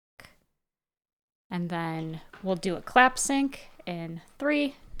And then we'll do a clap sync in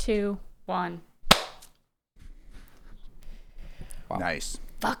 3, 2, 1. Wow. Nice.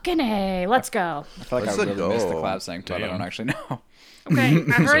 Fucking A. Let's go. I feel like Let's I really go. missed the clap sync, but I Damn. don't actually know. Okay, I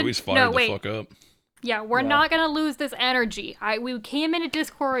He's heard. always fired the fuck up. Yeah, we're not gonna lose this energy. We came into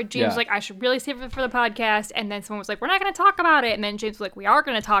Discord. James was like, I should really save it for the podcast, and then someone was like, we're not gonna talk about it, and then James was like, we are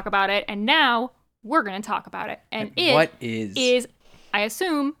gonna talk about it, and now we're gonna talk about it. And it what is, I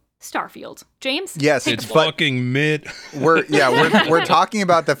assume, Starfield. James? Yes, It's fucking mid. we're talking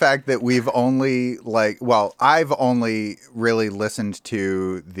about the fact that we've only I've only really listened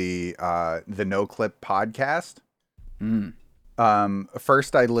to the No Clip podcast.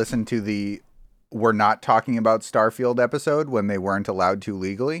 First I listened to the we're not talking about Starfield episode when they weren't allowed to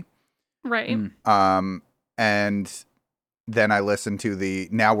legally. Right. And then I listened to the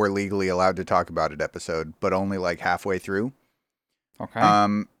now we're legally allowed to talk about it episode, but only like halfway through. Okay.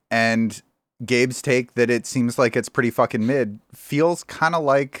 And Gabe's take that it seems like it's pretty fucking mid feels kind of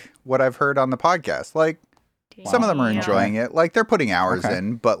like what I've heard on the podcast. Like some of them are enjoying it. Like they're putting hours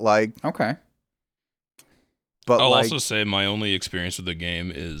in, but like okay. But I'll like, also say my only experience with the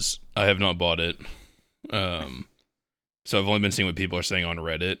game is I have not bought it. So I've only been seeing what people are saying on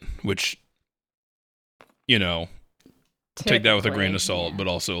Reddit, which, you know, take that with a grain of salt, but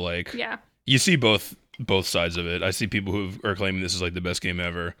also like, you see both sides of it. I see people who are claiming this is like the best game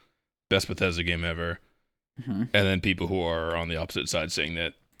ever, best Bethesda game ever, and then people who are on the opposite side saying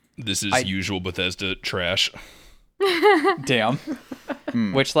that this is usual Bethesda trash. Damn.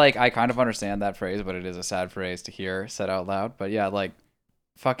 Which, like, I kind of understand that phrase, but it is a sad phrase to hear said out loud. But yeah, like,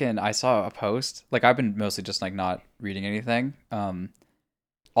 fucking, I saw a post. Like, I've been mostly just, like, not reading anything.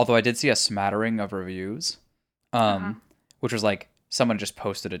 Although I did see a smattering of reviews, which was, like, someone just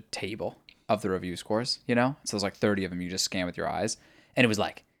posted a table of the review scores, you know? So there's, like, 30 of them you just scan with your eyes. And it was,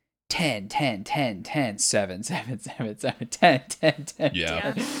 like, 10, 10, 10, 10, 7, 7, 7, 7, 10, 10, 10. Yeah.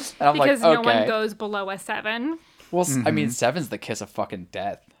 10. And I'm because like, no okay. one goes below a 7. Well, I mean, 7's the kiss of fucking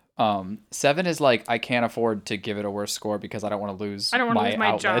death. 7 is like, I can't afford to give it a worse score because I don't want to lose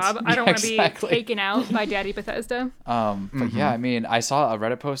my job. I don't want to be taken out by Daddy Bethesda. But yeah, I mean, I saw a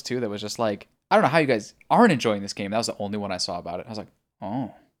Reddit post too that was just like, I don't know how you guys aren't enjoying this game. That was the only one I saw about it. I was like,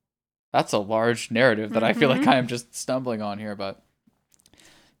 oh, that's a large narrative that I feel like I am just stumbling on here, but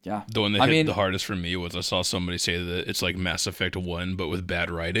yeah. The one that hit the hardest for me was I saw somebody say that it's like Mass Effect 1, but with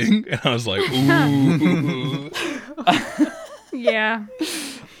bad writing. And I was like, ooh. Yeah.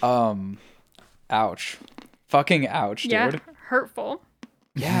 Ouch. Fucking ouch, dude. Yeah, hurtful.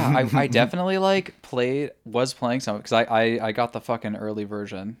 Yeah, I definitely like was playing some because I got the fucking early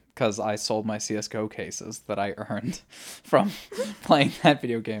version because I sold my CS:GO cases that I earned from playing that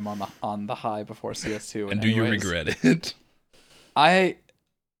video game on the high before CS2. And do you regret it?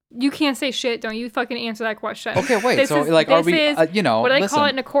 You can't say shit. Don't you fucking answer that question. Okay, wait. So like, are we? You know, what do they listen. call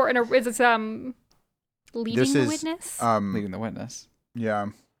it in a court? Is it leading the witness? Leading the witness. Yeah.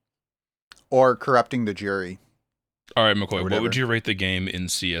 Or corrupting the jury. All right, McCoy, what would you rate the game in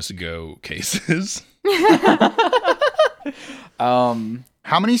CS:GO cases? How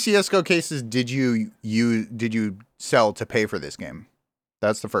many CS:GO cases did you sell to pay for this game?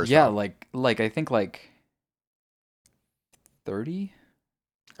 That's the first one. Yeah, like I think like 30.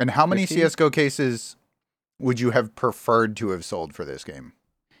 And how many 50? CS:GO cases would you have preferred to have sold for this game?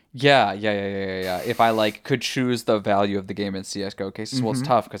 Yeah. If I like could choose the value of the game in CS:GO cases, well, it's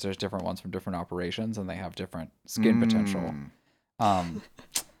tough because there's different ones from different operations and they have different skin potential.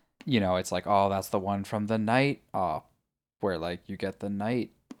 You know, it's like, oh, that's the one from the night, where like you get the night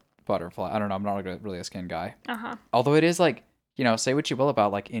butterfly. I don't know. I'm not really a skin guy. Although it is like, you know, say what you will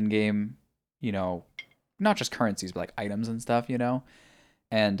about like in-game, you know, not just currencies but like items and stuff, you know,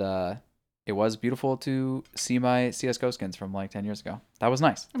 and it was beautiful to see my CS:GO skins from like 10 years ago. That was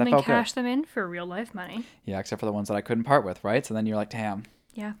nice. And then cash them in for real life money. Yeah, except for the ones that I couldn't part with, right? So then you're like, damn.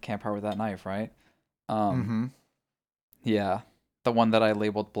 Yeah. Can't part with that knife, right? Yeah. The one that I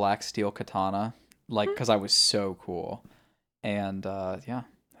labeled Black Steel Katana, like, because I was so cool. And yeah,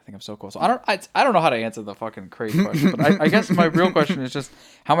 I think I'm so cool. So I don't know how to answer the fucking crazy question, but I guess my real question is just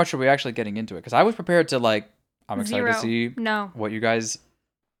how much are we actually getting into it? Because I was prepared to like, I'm excited to see what you guys.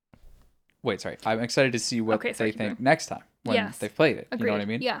 Wait, sorry. I'm excited to see what they think next time when they've played it. Agreed. You know what I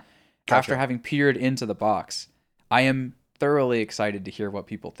mean? Yeah. After having peered into the box, I am thoroughly excited to hear what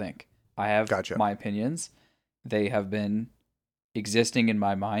people think. I have my opinions. They have been existing in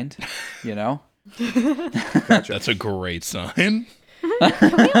my mind, you know? That's a great sign.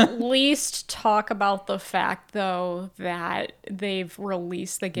 Can we at least talk about the fact, though, that they've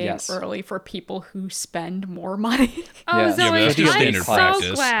released the game early for people who spend more money? Zoe, I'm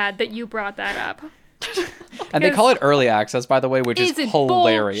so glad that you brought that up. And they call it early access, by the way, which is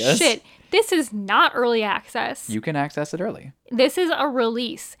hilarious. Bullshit. This is not early access. You can access it early. This is a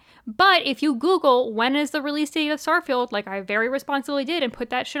release. But if you Google when is the release date of Starfield, like I very responsibly did and put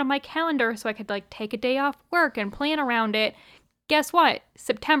that shit on my calendar so I could like take a day off work and plan around it, guess what?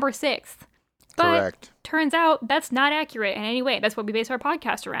 September 6th. But Correct. Turns out that's not accurate in any way. That's what we base our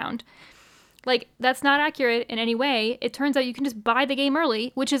podcast around. Like, that's not accurate in any way. It turns out you can just buy the game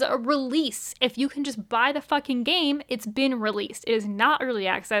early, which is a release. If you can just buy the fucking game, it's been released. It is not early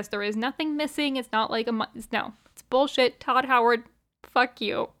access. There is nothing missing. It's not like no. It's bullshit. Todd Howard, fuck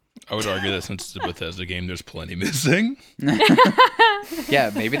you. I would argue that since it's a Bethesda game, there's plenty missing.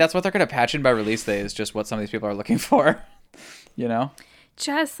 Yeah, maybe that's what they're going to patch in by release day is just what some of these people are looking for. You know?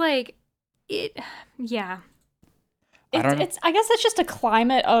 Just like, yeah. I don't know. I guess it's just a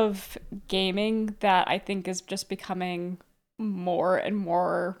climate of gaming that I think is just becoming more and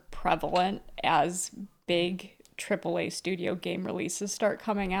more prevalent as big AAA studio game releases start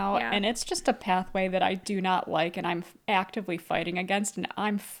coming out. Yeah. And it's just a pathway that I do not like and I'm actively fighting against and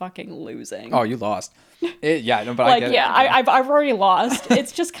I'm fucking losing. Oh, you lost. Yeah, no, but like, I get it. yeah, I've already lost.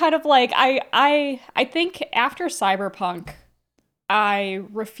 It's just kind of like I think after Cyberpunk, I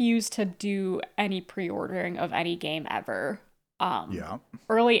refuse to do any pre-ordering of any game ever.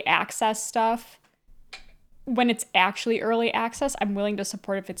 Early access stuff, when it's actually early access, I'm willing to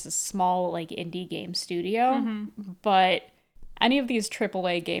support if it's a small like indie game studio. Mm-hmm. But any of these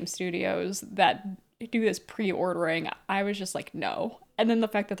AAA game studios that do this pre-ordering, I was just like, no. And then the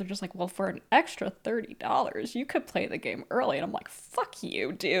fact that they're just like, well, for an extra $30, you could play the game early. And I'm like, fuck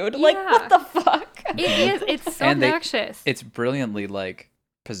you, dude. Like, what the fuck? It is. It's so obnoxious. It's brilliantly, like,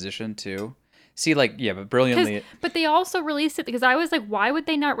 positioned, too. See, like, yeah, but brilliantly. But they also released it because I was like, why would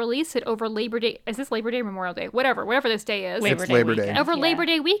they not release it over Labor Day? Is this Labor Day or Memorial Day? Whatever this day is. Labor Day. Over Labor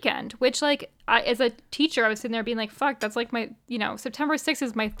Day weekend, which, like, as a teacher, I was sitting there being like, fuck, that's like my, September 6th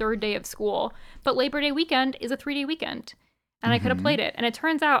is my third day of school. But Labor Day weekend is a 3-day weekend. And I could have played it. And it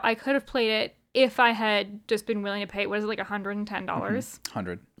turns out I could have played it if I had just been willing to pay, what is it, like $110?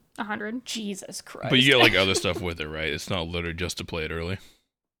 $100. $100. Jesus Christ. But you get like other stuff with it, right? It's not literally just to play it early.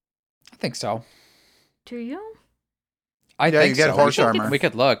 I think so. Do you? I think you get so. horse armor. We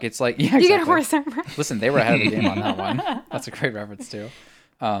could look. It's like, yeah, You exactly. get horse armor. Listen, they were ahead of the game on that one. That's a great reference, too.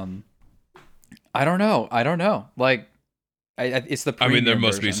 I don't know. Like, it's the premium there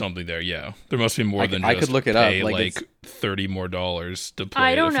must be version. something there, yeah. There must be more than I just could look it pay up. like $30 more to play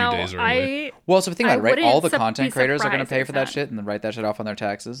I it don't a few know. days early. Well, so think about it, right? All the wouldn't content creators are going to pay surprised for that if shit and then write that shit off on their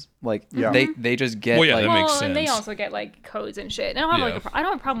taxes. Like, Yeah. they just get, Well, yeah, like... that makes and they sense. also get, like, codes and shit. And I don't have, I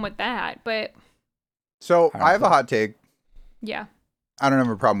don't have a problem with that, but... So I have a hot take. Yeah. I don't have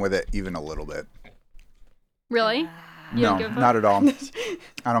a problem with it even a little bit. Really? You No, don't give a fuck? not at all.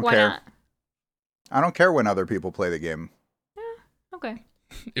 I don't Why care. not? I don't care when other people play the game. Okay.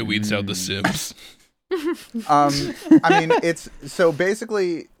 It weeds out the Sims. I mean, it's so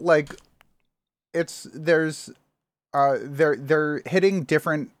basically like they're hitting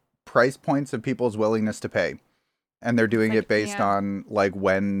different price points of people's willingness to pay, and they're doing it based on like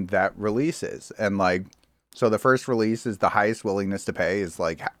when that release is, and like so the first release is the highest willingness to pay is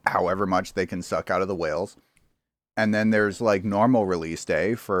like however much they can suck out of the whales, and then there's like normal release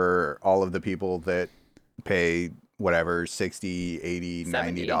day for all of the people that pay whatever $60, $80,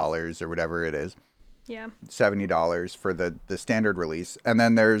 $90 or whatever it is. Yeah. $70 for the standard release. And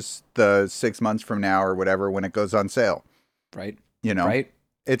then there's the 6 months from now or whatever when it goes on sale. Right. You know? Right.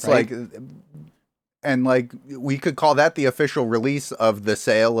 It's right. like, and like, we could call that the official release of the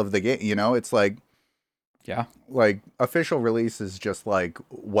sale of the game. You know, it's like, yeah, like official release is just like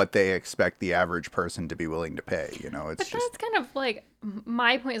what they expect the average person to be willing to pay. You know, it's but that's kind of like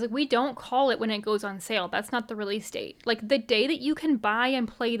my point is like, we don't call it when it goes on sale. That's not the release date. Like the day that you can buy and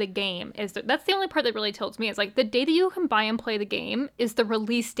play the game that's the only part that really tilts me. It's like the day that you can buy and play the game is the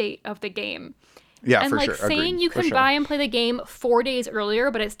release date of the game. Yeah, and for like sure. saying Agreed. you can buy and play the game 4 days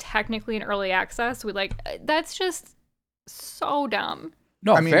earlier, but it's technically an early access. That's just so dumb.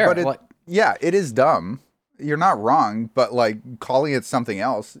 No, I mean, fair. But it is dumb. You're not wrong, but like calling it something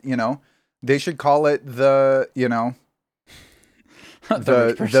else, you know, they should call it the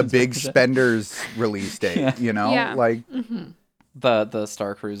the big spenders release date, you know, like the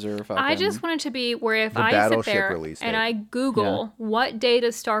Star Cruiser. Fucking, I just want it to be where if I sit there and I Google what day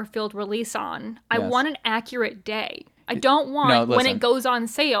does Starfield release on, I want an accurate day. I don't want when it goes on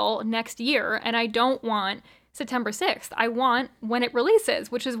sale next year, and I don't want September 6th. I want when it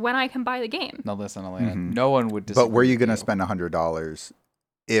releases, which is when I can buy the game. No, listen, Elena. No one would disagree. But were you going to spend $100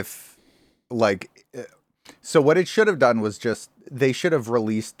 if, like, so what it should have done was just, they should have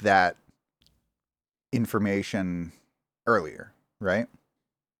released that information earlier, right?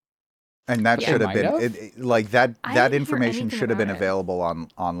 And that should have been that information should have been available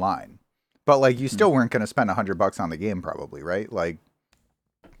online. But like you still weren't going to spend $100 on the game probably, right? Like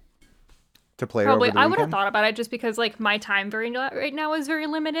to play probably it over the I weekend? would have thought about it just because like my time right now is very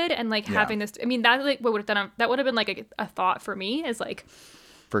limited, and like having this, I mean, that like what would have done that would have been like a thought for me is like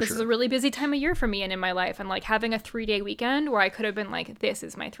this is a really busy time of year for me and in my life, and like having a 3-day weekend where I could have been like, this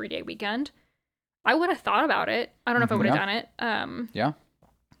is my 3-day weekend. I would have thought about it. I don't know if I would have done it. Yeah.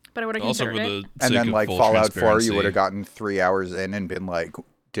 But I would have considered it. And then like Fallout 4, you would have gotten 3 hours in and been like,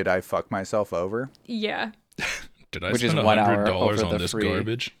 did I fuck myself over? Yeah. Did I spend $100 on this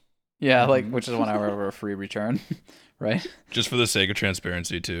garbage? Yeah, like which is 1 hour over a free return, right? Just for the sake of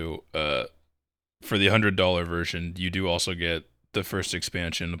transparency, too, for the $100 version, you do also get the first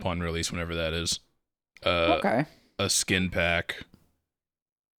expansion upon release, whenever that is. A skin pack,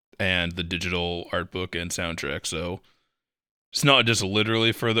 and the digital art book and soundtrack. So it's not just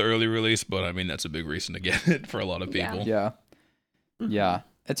literally for the early release, but I mean that's a big reason to get it for a lot of people. Yeah. Yeah.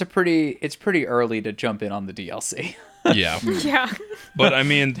 It's pretty early to jump in on the DLC. Yeah. Yeah. But I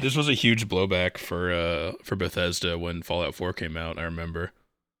mean, this was a huge blowback for Bethesda when Fallout 4 came out, I remember.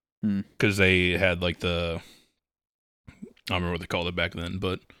 Because they had like I don't remember what they called it back then,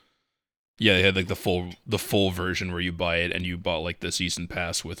 but yeah, they had like the full version where you buy it and you bought like the season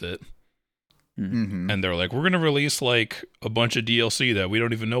pass with it. And they're like, we're going to release like a bunch of DLC that we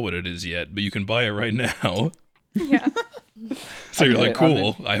don't even know what it is yet, but you can buy it right now. Yeah. So you're like,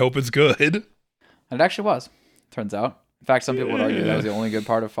 cool. I hope it's good. And it actually was, turns out. In fact, some people would argue that was the only good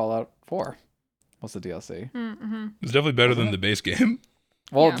part of Fallout 4. What's the DLC? It's definitely better than the base game.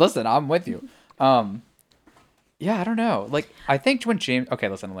 Well, listen, I'm with you. Yeah, I don't know. Like, I think when James... Okay,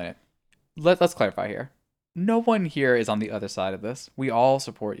 listen, Elena. Let's clarify here. No one here is on the other side of this. We all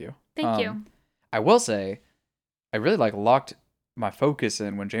support you. Thank you. I will say, I really locked my focus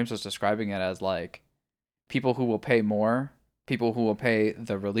in when James was describing it as like people who will pay more, people who will pay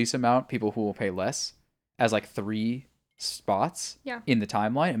the release amount, people who will pay less, as like 3 spots in the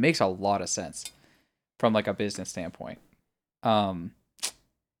timeline. It makes a lot of sense from like a business standpoint.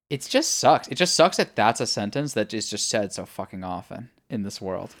 It just sucks. It just sucks that that's a sentence that is just said so fucking often in this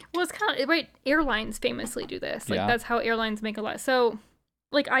world. Well, it's kind of right. Airlines famously do this. Like that's how airlines make a lot. So,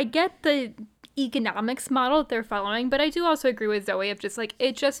 like, I get the economics model that they're following, but I do also agree with Zoe of just like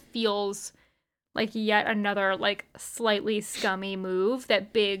it just feels like yet another like slightly scummy move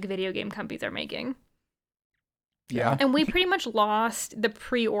that big video game companies are making. Yeah. And we pretty much lost the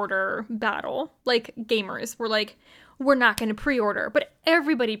pre-order battle. Like gamers were like, we're not going to pre-order, but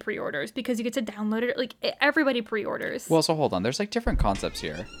everybody pre-orders because you get to download it. Like everybody pre-orders. Well, so hold on. There's like different concepts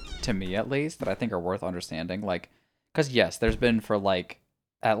here, to me at least, that I think are worth understanding. Like, because yes, there's been for like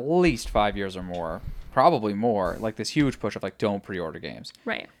at least 5 years or more, probably more, like this huge push of like don't pre-order games.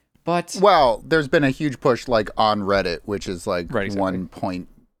 Right. But well, there's been a huge push like on Reddit, which is like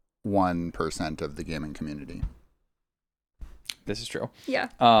 1.1% of the gaming community. This is true. Yeah.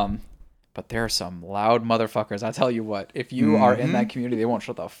 But there are some loud motherfuckers. I tell you what, if you are in that community, they won't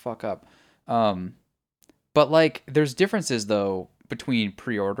shut the fuck up. But like, there's differences though between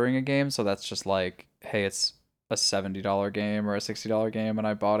pre-ordering a game. So that's just like, hey, it's a $70 game or a $60 game, and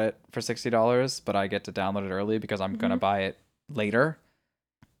I bought it for $60, but I get to download it early because I'm gonna buy it later.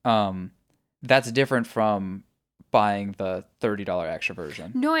 That's different from buying the $30 extra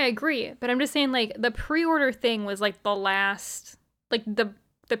version. No, I agree, but I'm just saying like the pre-order thing was like the last, like the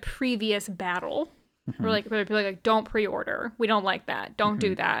previous battle. Where like people are like, don't pre-order. We don't like that. Don't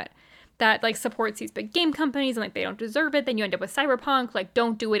do that. That like supports these big game companies and like they don't deserve it. Then you end up with Cyberpunk. Like,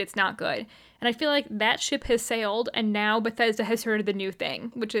 don't do it. It's not good. And I feel like that ship has sailed, and now Bethesda has started the new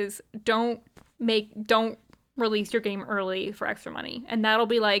thing, which is don't release your game early for extra money. And that'll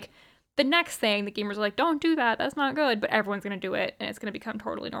be like the next thing. The gamers are like, don't do that. That's not good. But everyone's going to do it, and it's going to become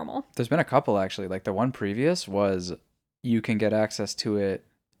totally normal. There's been a couple actually. Like the one previous was you can get access to it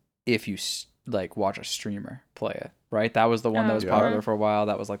if you like watch a streamer play it, right? That was the one that was popular for a while.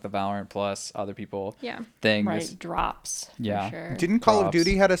 That was like the Valorant plus other people thing. Right, drops. Yeah. Sure. Didn't Call of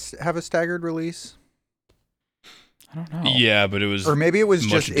Duty have a staggered release? I don't know. Yeah, but it was, or maybe it was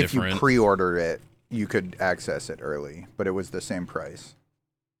just different. If you pre-order it, you could access it early, but it was the same price.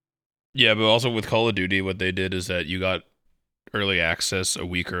 Yeah, but also with Call of Duty, what they did is that you got early access a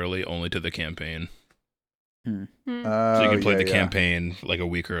week early only to the campaign. So you could play the campaign like a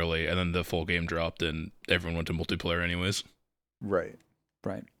week early, and then the full game dropped, and everyone went to multiplayer anyways. Right.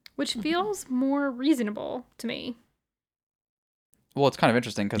 Right. Which feels more reasonable to me. Well, it's kind of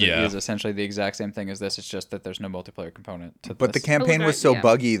interesting because it is essentially the exact same thing as this. It's just that there's no multiplayer component to this. But the campaign was so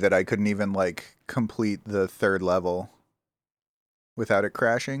buggy that I couldn't even like complete the 3rd level without it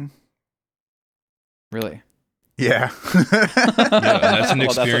crashing. Really? Yeah. That's an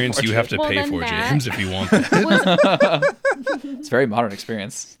experience you have to pay for, James, if you want that. It's a very modern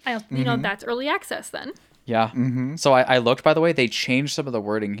experience. You know, that's early access then. Yeah. Mm-hmm. So I looked, by the way, they changed some of the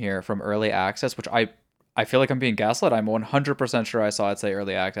wording here from early access, which I feel like I'm being gaslit. I'm 100% sure I saw it say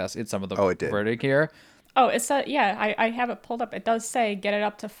early access in some of the wording here. Oh, it said, I have it pulled up. It does say get it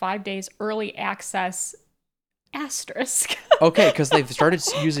up to 5 days early access asterisk. Okay, because they've started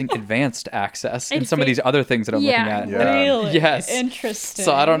using advanced access in some of these other things that I'm looking at. Yeah. Really? Yes. Interesting.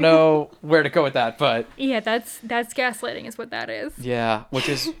 So I don't know where to go with that, but... Yeah, that's gaslighting is what that is. Yeah, which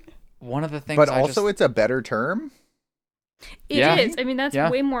is one of the things But also it's a better term? It is. I mean, that's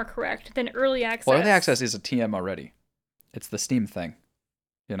way more correct than early access. Well, early access is a TM already. It's the Steam thing,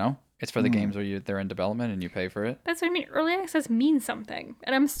 you know? It's for the games where they're in development and you pay for it. That's what I mean. Early access means something.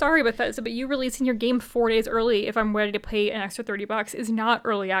 And I'm sorry, Bethesda, but you releasing your game 4 days early if I'm ready to pay an extra $30 is not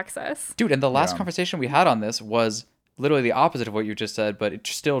early access. Dude, and the last conversation we had on this was literally the opposite of what you just said, but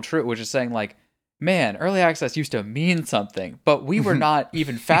it's still true, which is saying like, man, early access used to mean something, but we were not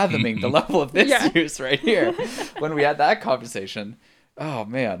even fathoming the level of this use right here when we had that conversation. Oh,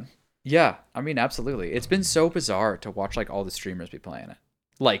 man. Yeah, I mean, absolutely. It's been so bizarre to watch like all the streamers be playing it.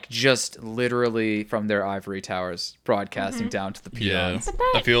 Like, just literally from their ivory towers broadcasting down to the peons. Yeah.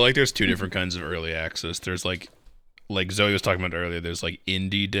 I feel like there's 2 different kinds of early access. There's like Zoe was talking about earlier, there's like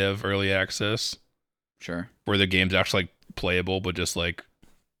indie dev early access. Sure. Where the game's actually like playable, but just like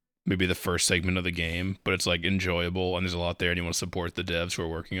maybe the first segment of the game, but it's like enjoyable and there's a lot there and you want to support the devs who are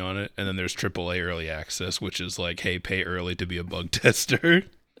working on it. And then there's AAA early access, which is like, hey, pay early to be a bug tester.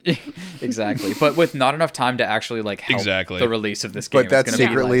 Exactly, but with not enough time to actually like help the release of this game. But that's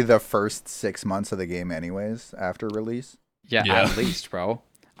secretly the first 6 months of the game anyways, after release. Yeah, at least, bro.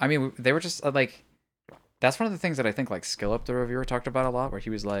 I mean, they were just like, that's one of the things that I think like Skill Up, the reviewer, talked about a lot, where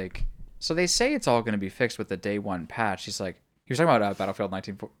he was like, so they say it's all going to be fixed with the day 1 patch. He's like, he was talking about Battlefield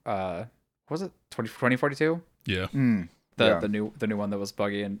 19, was it 2042? Yeah. The new one that was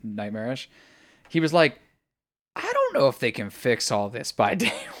buggy and nightmarish. He was like, I don't know if they can fix all this by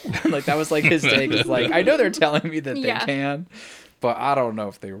day 1. Like, that was like his take. It's like, I know they're telling me that they can, but I don't know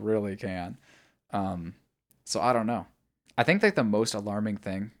if they really can. So I don't know. I think like the most alarming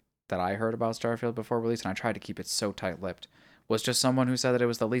thing that I heard about Starfield before release, and I tried to keep it so tight-lipped, was just someone who said that it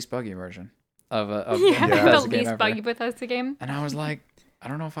was the least buggy version of the least buggy Bethesda game. And I was like, I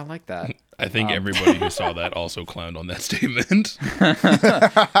don't know if I like that. I think everybody who saw that also clowned on that statement.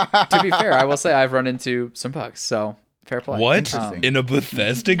 To be fair, I will say I've run into some bugs, so fair play. What? In a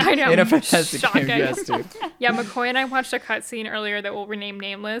Bethesda game? I know. In a Bethesda shocking. game, yes, dude. Yeah, McCoy and I watched a cutscene earlier that we'll rename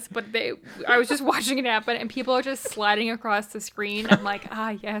nameless, but I was just watching it happen, and people are just sliding across the screen. I'm like,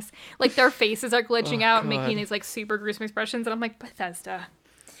 yes. Like, their faces are glitching out, making these, like, super gruesome expressions, and I'm like, Bethesda,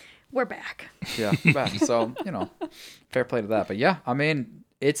 we're back. Yeah, we're back. So, fair play to that. But yeah, I mean,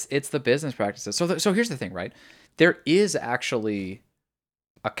 it's the business practices. So here's the thing, right? There is actually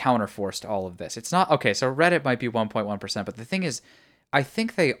a counterforce to all of this. It's not, okay, so Reddit might be 1.1%, but the thing is, I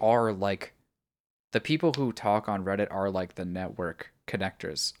think they are like, the people who talk on Reddit are like the network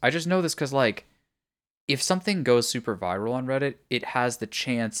connectors. I just know this because like, if something goes super viral on Reddit, it has the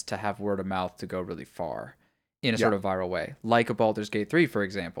chance to have word of mouth to go really far in a sort of viral way. Like a Baldur's Gate 3, for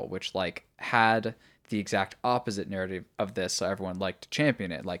example, which like had the exact opposite narrative of this, so everyone liked to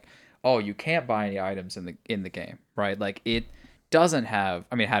champion it. Like, oh, you can't buy any items in the game, right? Like, it doesn't have,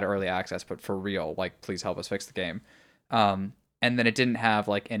 I mean, it had early access, but for real, like, please help us fix the game. And then it didn't have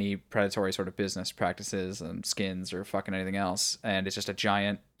like any predatory sort of business practices and skins or fucking anything else. And it's just a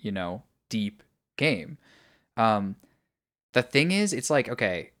giant, deep game. The thing is, it's like,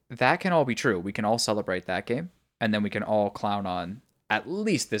 okay, that can all be true. We can all celebrate that game, and then we can all clown on at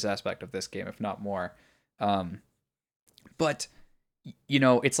least this aspect of this game, if not more. But,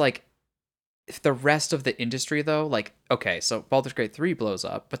 it's like, if the rest of the industry, though, like, okay, so Baldur's Gate 3 blows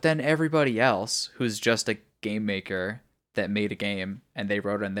up, but then everybody else who's just a game maker that made a game, and they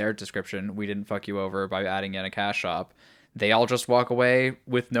wrote in their description, we didn't fuck you over by adding in a cash shop, they all just walk away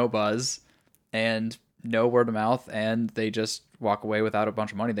with no buzz and no word of mouth, and they just walk away without a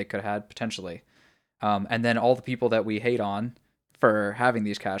bunch of money they could have had potentially. And then all the people that we hate on for having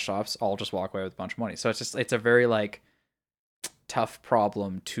these cash shops all just walk away with a bunch of money. So it's a very like tough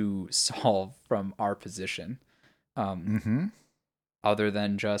problem to solve from our position. Other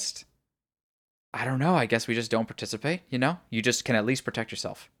than just, I don't know, I guess we just don't participate, you just can at least protect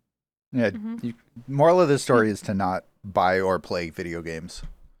yourself. Yeah. Moral of the story is to not buy or play video games.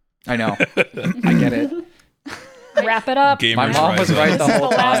 I know. I get it. Wrap it up. Gamers My mom was right the whole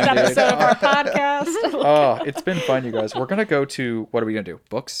Last time, dude. episode of our podcast. Oh, it's been fun, you guys. We're gonna go to, what are we gonna do?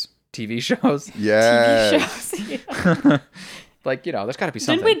 Books, TV shows. Yeah. TV shows. Yeah. Like, there's got to be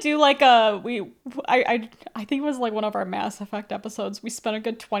something. Didn't we do like I think it was like one of our Mass Effect episodes. We spent a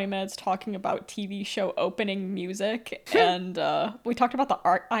good 20 minutes talking about TV show opening music, and we talked about the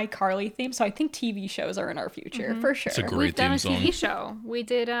iCarly theme. So I think TV shows are in our future for sure. It's a great We've done theme a song. TV show. We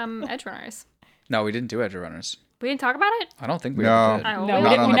did Edge Runners. No, we didn't do Edge Runners. We didn't talk about it? I don't think we No. ever did. I No, Not we,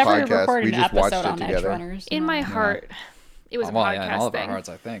 on we the never podcast. recorded We an just watched episode it on Edge together. Runners. In my heart, it was a Well, podcast yeah, in all of our thing. hearts,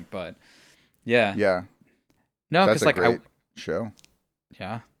 I think. But yeah. Yeah. No, That's because a like great show.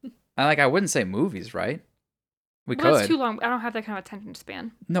 yeah. And like I wouldn't say movies, right? We Well, could. that's too long. I don't have that kind of attention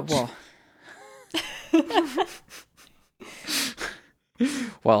span. No, well.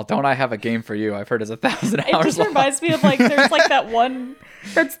 Well, don't I have a game for you? I've heard it's 1,000 It hours just long. reminds me of like there's like that one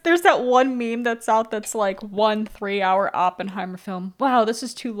there's that one meme that's out that's like 1 3-hour Oppenheimer film. Wow, this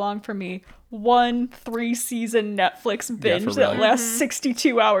is too long for me. 1 3-season Netflix binge for that real. lasts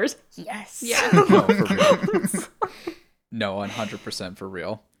 62 hours. Yes. Yeah. No, for real. No, 100% for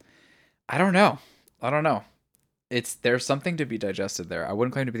real. I don't know. There's something to be digested there. I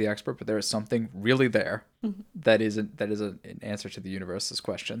wouldn't claim to be the expert, but there is something really there that is an answer to the universe's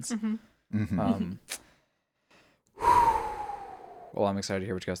questions. Mm-hmm. Well, I'm excited to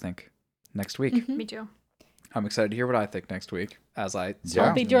hear what you guys think next week. Me too. I'm excited to hear what I think next week as I Yeah.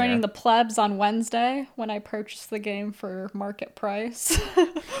 I'll be joining the plebs on Wednesday when I purchase the game for market price. We'll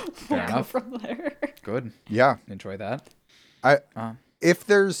go enough. from there. Good. Yeah. Enjoy that. If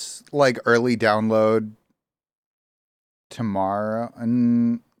there's like early download tomorrow,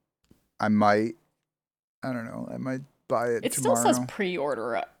 and I might buy it It tomorrow. still says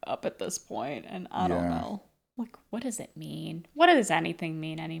pre-order up at this point, and I don't Yeah. know. Like, what does it mean? What does anything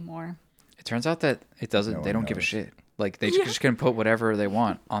mean anymore? It turns out that it doesn't. No They one don't give a knows. shit. Like they just can put whatever they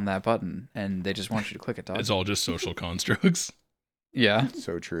want on that button, and they just want you to click it. Dog. It's all just social constructs. Yeah.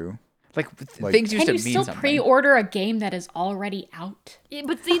 So true. Like Like- things used Can to you mean still something. pre-order a game that is already out? Yeah,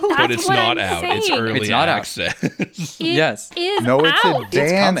 but see, that's But it's what not I'm out. saying. It's early It's not out. access. It Yes. is No, it's out.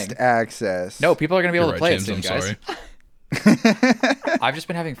 advanced coming. access. No, people are gonna be able You're to right, play James. it I'm soon, guys. sorry. I've just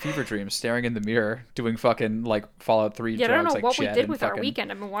been having fever dreams, staring in the mirror, doing fucking like Fallout 3 Yeah, I drugs, don't know like what we Chet did and with our fucking-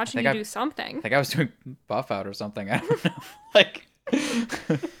 weekend. I've been watching think you I've- do something. I think I was doing buff out or something. I don't know. Like,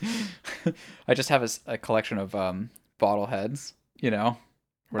 I just have a collection of bottle heads.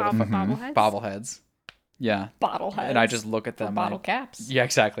 What are the fuck- Bobbleheads? bobbleheads. Yeah. Bottle heads. And I just look at them. and bottle I- caps. Yeah,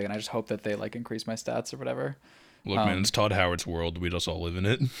 exactly. And I just hope that they like increase my stats or whatever. Look, man, it's Todd Howard's world. We just all live in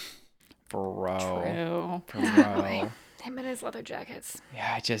it. Bro. True. Bro. Him and his leather jackets.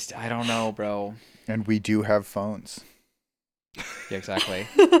 Yeah, I don't know, bro. And we do have phones. Yeah, exactly.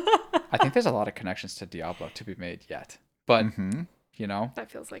 I think there's a lot of connections to Diablo to be made yet. But, Mm-hmm. That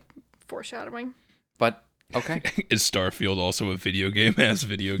feels like foreshadowing. but okay. Is Starfield also a video game as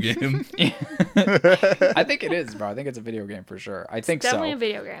video game? I think it is, bro. I think it's a video game for sure. I think Definitely so. a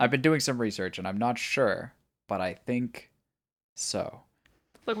video game. I've been doing some research and I'm not sure, but I think so.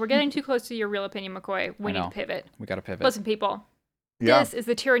 Look, we're getting too close to your real opinion, McCoy. We need know. to pivot. We got to pivot. Listen, people. Yeah. This is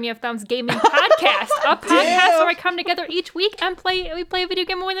the Tyranny of Thumbs Gaming Podcast, a podcast where I come together each week and we play a video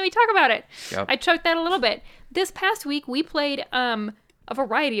game and then we talk about it. Yep. I choked that a little bit. This past week we played a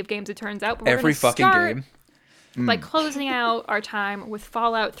variety of games, it turns out. But we're Every gonna fucking start game. by closing out our time with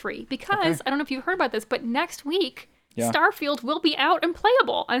Fallout 3 because I don't know if you've heard about this, but next week Yeah. Starfield will be out and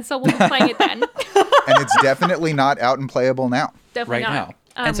playable, and so we'll be playing it then. And it's definitely not out and playable now. Definitely Right not. now.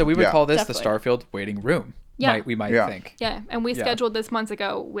 And so we would yeah. call this Definitely. the Starfield waiting room. Yeah. We might Yeah. think. Yeah, and we Yeah. scheduled this months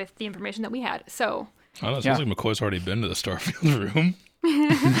ago with the information that we had. So I don't know. It Yeah. sounds like McCoy's already been to the Starfield room.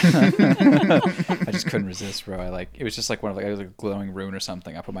 I just couldn't resist, bro. It was just like one of it was like a glowing rune or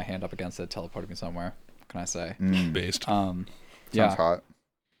something. I put my hand up against it, teleported me somewhere. What can I say? Based. Sounds Yeah. hot.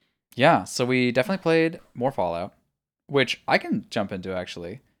 Yeah, so we definitely played more Fallout, which I can jump into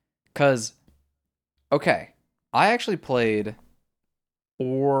actually. Cause okay, I actually played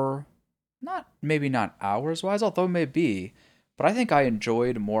maybe not hours wise, although maybe, but I think I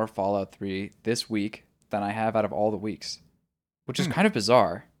enjoyed more Fallout 3 this week than I have out of all the weeks. Which is kind of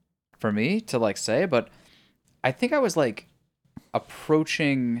bizarre for me to like say, but I think I was like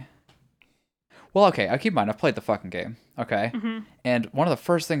approaching. Well, okay, I'll keep in mind, I've played the fucking game, okay? And one of the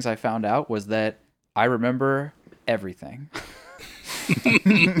first things I found out was that I remember everything.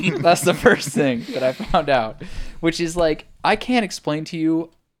 That's the first thing that I found out, which is like, I can't explain to you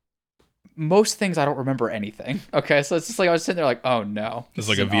most things. I don't remember anything, okay? So it's just like, I was sitting there like, oh no. It's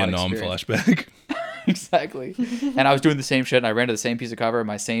this like is a an odd Vietnam experience. flashback. exactly. And I was doing the same shit, and I ran to the same piece of cover, and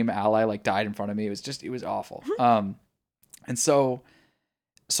my same ally like died in front of me. It was awful. And so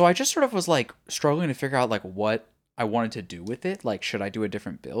I just sort of was like struggling to figure out like what I wanted to do with it. Like, should I do a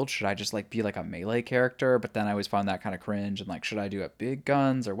different build? Should I just like be like a melee character? But then I always found that kind of cringe. And like, should I do it big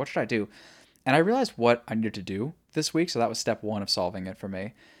guns or what should I do? And I realized what I needed to do this week. So that was step 1 of solving it for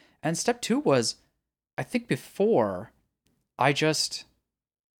me. And step 2 was, I think before, I just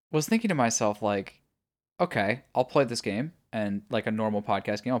was thinking to myself like, okay, I'll play this game and like a normal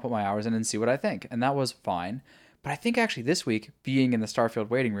podcast game. I'll put my hours in and see what I think. And that was fine. But I think actually this week, being in the Starfield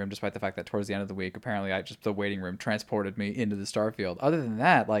waiting room, despite the fact that towards the end of the week, apparently the waiting room transported me into the Starfield. Other than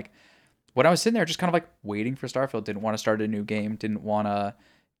that, like when I was sitting there just kind of like waiting for Starfield, didn't want to start a new game, didn't want to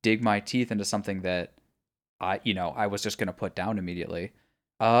dig my teeth into something that I was just going to put down immediately.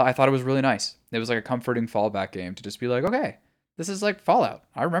 I thought it was really nice. It was like a comforting fallback game to just be like, okay, this is like Fallout.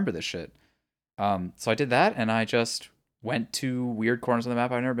 I remember this shit. So I did that and I just went to weird corners of the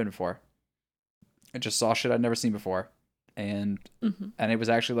map I've never been before. I just saw shit I'd never seen before, and it was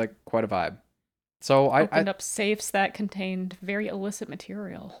actually like quite a vibe. So I opened up safes that contained very illicit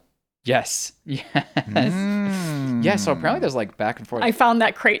material. Yes, yeah. So apparently there's like back and forth. I found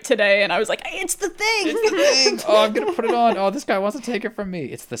that crate today, and I was like, "It's the thing! It's the thing! Oh, I'm gonna put it on. Oh, this guy wants to take it from me.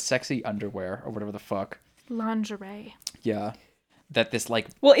 It's the sexy underwear or whatever the fuck. Lingerie. Yeah. That this like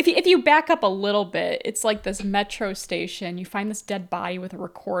well, if you back up a little bit, it's like this metro station. You find this dead body with a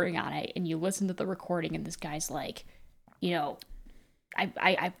recording on it, and you listen to the recording, and this guy's like,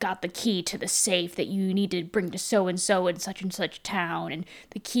 I've got the key to the safe that you need to bring to so and such town, and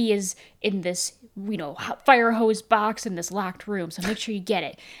the key is in this fire hose box in this locked room, so make sure you get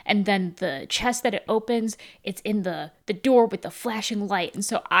it. And then the chest that it opens, it's in the door with the flashing light. And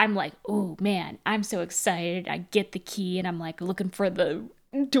so I'm like, oh man, I'm so excited. I get the key and I'm like looking for the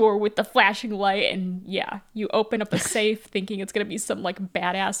door with the flashing light, and yeah, you open up the safe thinking it's gonna be some like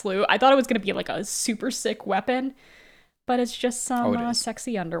badass loot. I thought it was gonna be like a super sick weapon, but it's just some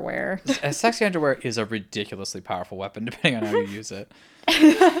sexy underwear. Sexy underwear is a ridiculously powerful weapon depending on how you use it.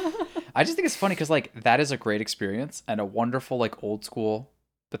 I just think it's funny because like that is a great experience and a wonderful like old school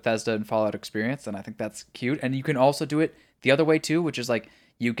Bethesda and Fallout experience, and I think that's cute. And you can also do it the other way too, which is like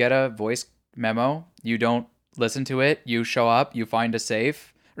you get a voice memo, you don't listen to it, you show up, you find a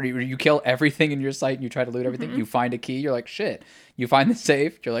safe, or you kill everything in your sight and you try to loot everything, you find a key, you're like shit, you find the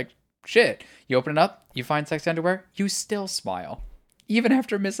safe, you're like shit, you open it up, you find sexy underwear, you still smile even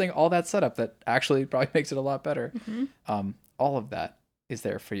after missing all that setup that actually probably makes it a lot better. All of that is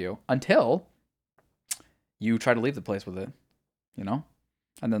there for you until you try to leave the place with it,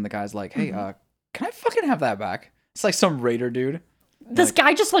 and then the guy's like, hey, can I fucking have that back? It's like some raider dude. This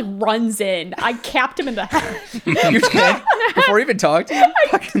guy just like runs in. I capped him in the head. You did? Before he even talked to you?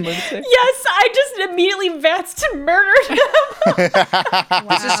 Fucking lunatic. Yes, I just immediately advanced and murdered him.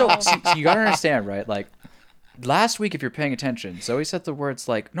 This is so you gotta understand, right? Like last week, if you're paying attention, Zoe said the words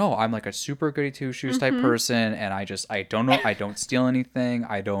like, no, I'm like a super goody two shoes type person, and I don't know, I don't steal anything,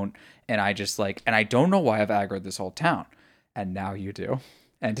 and I don't know why I've aggroed this whole town. And now you do.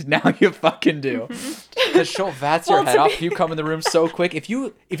 And now you fucking do. Because she'll vats your head off. You come in the room so quick. If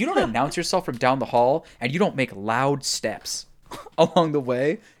you don't announce yourself from down the hall and you don't make loud steps along the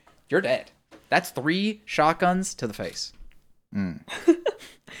way, you're dead. That's 3 shotguns to the face. Well,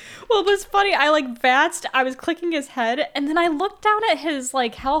 it was funny. I like vatsed. I was clicking his head, and then I looked down at his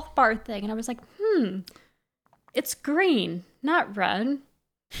like health bar thing, and I was like, it's green, not red.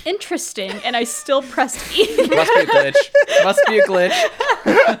 Interesting. And I still pressed E. Must be a glitch.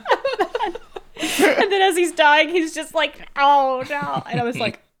 And then as he's dying, he's just like, oh no. And I was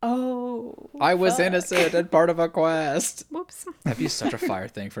like, oh. I was innocent and part of a quest. Whoops. That'd be such a fire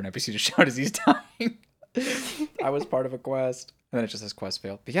thing for an NPC to shout as he's dying. I was part of a quest. And then it just says quest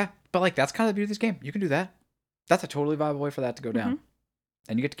failed. But yeah, like that's kind of the beauty of this game. You can do that. That's a totally viable way for that to go down.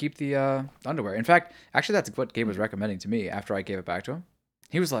 And you get to keep the underwear. In fact, actually that's what Gabe was recommending to me after I gave it back to him.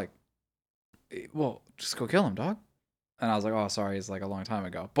 He was like, well, just go kill him, dog. And I was like, oh, sorry, it's like a long time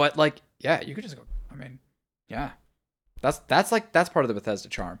ago. But like, yeah, you could just go, I mean, yeah. That's part of the Bethesda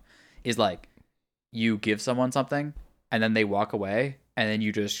charm. Is like, you give someone something, and then they walk away, and then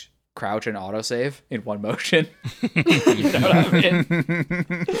you just crouch and autosave in one motion. You know what I mean?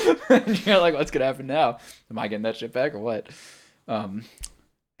 And you're like, what's going to happen now? Am I getting that shit back or what? And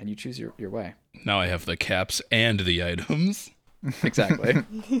you choose your way. Now I have the caps and the items.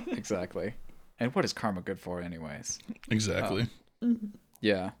 Exactly. And what is karma good for anyways? Exactly.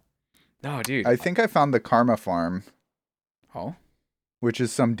 Yeah. No, dude. I think I found the karma farm. Oh? Which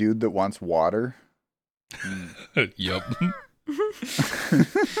is some dude that wants water. Yup.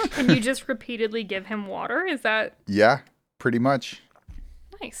 And you just repeatedly give him water? Is that... Yeah, pretty much.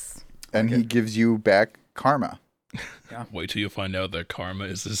 Nice. And he gives you back karma. Yeah. Wait till you find out that karma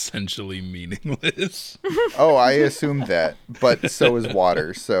is essentially meaningless. Oh, I assumed that. But so is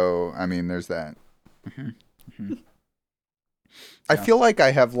water. So, I mean, there's that. Mm-hmm. Mm-hmm. I feel like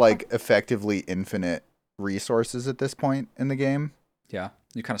I have, like, effectively infinite resources at this point in the game. Yeah,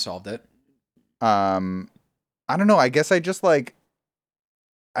 you kind of solved it. I don't know. I guess I just, like...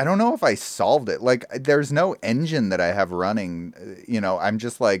 I don't know if I solved it. Like, there's no engine that I have running. You know, I'm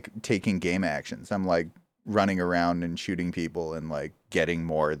just, like, taking game actions. I'm, like, running around and shooting people and, like, getting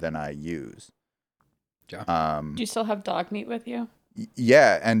more than I use. Yeah. Do you still have dog meat with you?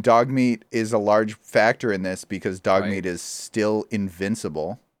 Yeah, and dog meat is a large factor in this because dog meat is still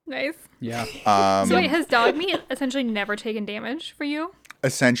invincible. Nice. Yeah. So wait, has dog meat essentially never taken damage for you?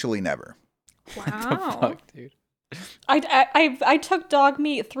 Essentially never. Wow. What the fuck, dude? I took dog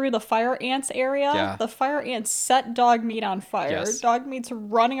meat through the fire ants area. Yeah. The fire ants set dog meat on fire. Yes. Dog meat's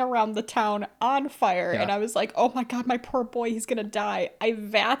running around the town on fire. Yeah. And I was like, oh my god, my poor boy, he's gonna die. I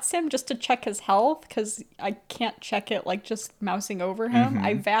VATS him just to check his health because I can't check it like just mousing over him.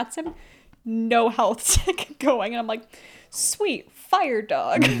 I VATS him, no health going. And I'm like, sweet, fire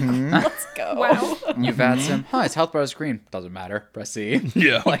dog. Let's go. Wow. You VATS him. Huh, his health bar is green. Doesn't matter. Press C.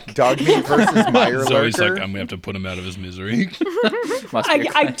 Yeah. Like, Dog meat versus Meyer So he's like, Lurker. I'm gonna have to put him out of his misery. must be a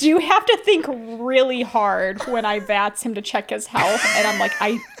I crime. do have to think really hard when I VATS him to check his health, and I'm like,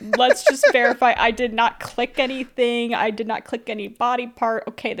 let's just verify I did not click anything. I did not click any body part.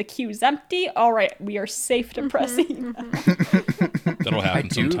 Okay, the queue's empty. All right, we are safe to proceed. That'll happen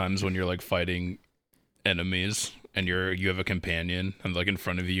do- sometimes when you're like fighting enemies and you have a companion and like in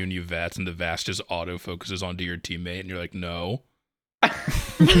front of you and you VATS and the VATS just auto focuses onto your teammate and you're like, no.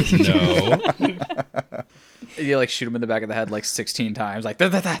 No. You like shoot him in the back of the head like 16 times, like da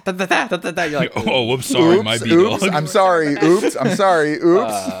da da da da da da da. You're like, Oh, whoops, sorry, my Oops, B-dog. I'm sorry. Oops, I'm sorry.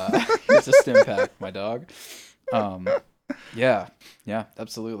 Oops. It's a stim pack, my dog. Yeah,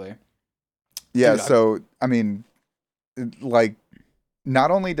 absolutely. Yeah, Dude, so I mean, like,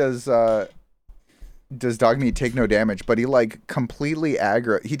 not only does dog meat take no damage, but he like completely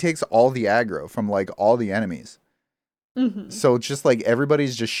aggro. He takes all the aggro from like all the enemies. So it's just like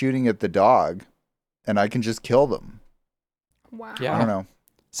everybody's just shooting at the dog, and I can just kill them. Wow. Yeah. I don't know.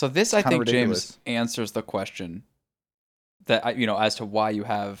 So this, I Kinda think, ridiculous. James, answers the question that as to why you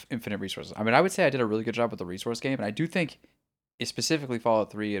have infinite resources. I mean, I would say I did a really good job with the resource game, and I do think, specifically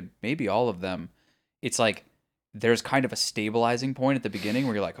Fallout 3 and maybe all of them, it's like there's kind of a stabilizing point at the beginning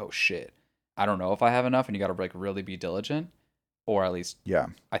where you're like, oh shit, I don't know if I have enough, and you got to like really be diligent, or at least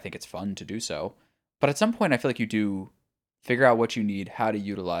I think it's fun to do so. But at some point, I feel like you do figure out what you need, how to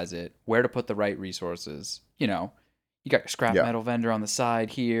utilize it, where to put the right resources. You know, you got your scrap metal vendor on the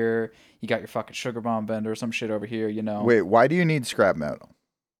side here. You got your fucking sugar bomb vendor, some shit over here, you know. Wait, why do you need scrap metal?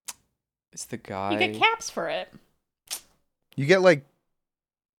 It's the guy. You get caps for it. You get like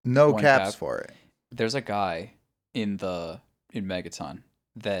no One caps cap. for it. There's a guy in Megaton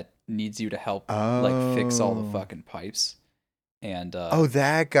that needs you to help like fix all the fucking pipes. And Oh,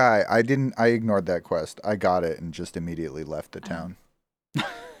 that guy. I ignored that quest. I got it and just immediately left the town.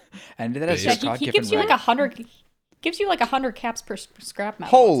 and that is Yeah, just He gives you like 100. Gives you like 100 caps per scrap metal.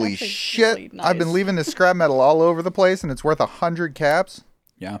 Holy It's actually shit. really nice. I've been leaving this scrap metal all over the place and it's worth 100 caps.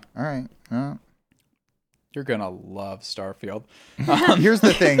 Yeah. All right. You're gonna love Starfield. Here's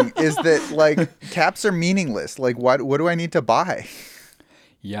the thing is that like caps are meaningless. Like what do I need to buy?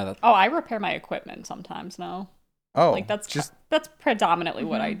 Yeah. Oh, I repair my equipment sometimes now. Oh, Like that's predominantly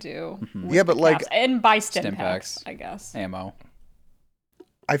what I do. with Yeah, but the like caps. And buy stim Stim packs, packs. I guess. Ammo.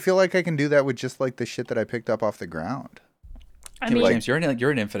 I feel like I can do that with just like the shit that I picked up off the ground. I Hey, mean, James, you're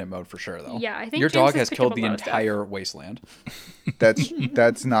in infinite mode for sure, though. Yeah, I think your James dog has has picked killed up a the lot of stuff. entire wasteland.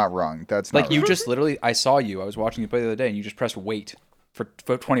 That's not wrong. That's not Like you wrong. just literally, I saw you. I was watching you play the other day, and you just pressed wait for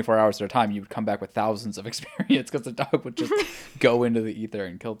 24 hours at a time. You would come back with thousands of experience because the dog would just go into the ether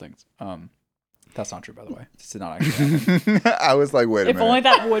and kill things. That's not true, by the way. This did not actually happen. I was like, wait a If minute. only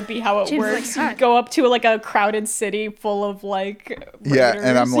that would be how it James is works. like, You go up to like a crowded city full of like Yeah,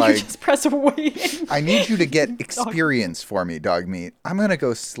 and I'm raiders, like- you just press wait. I need you to get experience for me, dog meat. I'm gonna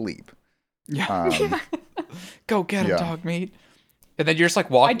go sleep. Yeah. Go get him, yeah. dog meat. And then you're just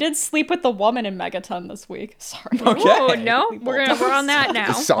like I walking. did sleep with the woman in Megaton this week. Sorry. Okay. Oh no, we're on that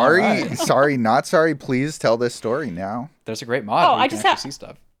now. Sorry, Alright. sorry, not sorry. Please tell this story now. There's a great mod. Oh, where you I can just actually ha- see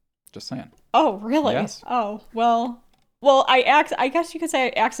stuff. Just saying. Oh, really? Yes. Oh, well, I guess you could say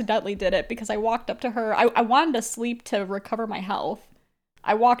I accidentally did it because I walked up to her. I wanted to sleep to recover my health.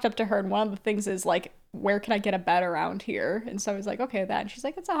 I walked up to her, and one of the things is like where can I get a bed around here? And so I was like, okay, that. And she's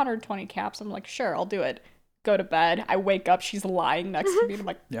like, it's 120 caps. I'm like, sure, I'll do it. Go to bed. I wake up. She's lying next to me. And I'm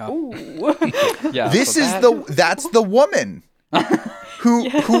like, ooh. Yeah. That's the woman who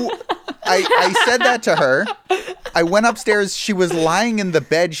I said that to her. I went upstairs. She was lying in the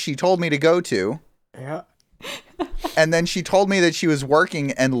bed she told me to go to. Yeah. And then she told me that she was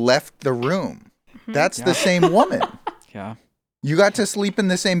working and left the room. That's the same woman. Yeah. You got to sleep in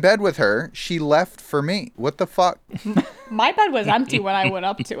the same bed with her. She left for me. What the fuck? My bed was empty when I went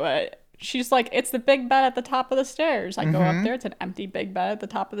up to it. She's like, it's the big bed at the top of the stairs. I go up there. It's an empty big bed at the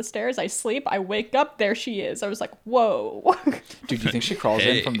top of the stairs. I sleep. I wake up. There she is. I was like, whoa. Dude, do you think she crawls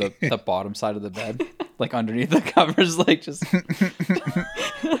in from the bottom side of the bed? Like underneath the covers, like just...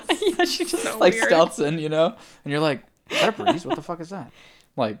 Yeah, she just so like weird. stealths in, you know? And you're like, is that a breeze? What the fuck is that?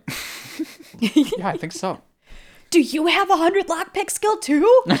 Like, yeah, I think so. Do you have 100 lockpick skill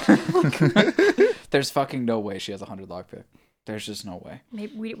too? There's fucking no way she has 100 lockpick. There's just no way.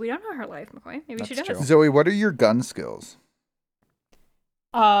 Maybe we don't know her life, McCoy. Maybe she does. True. Zoe, what are your gun skills?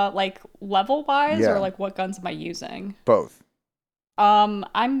 Like level wise, Yeah. or like what guns am I using? Both.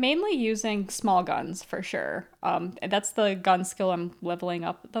 I'm mainly using small guns for sure. That's the gun skill I'm leveling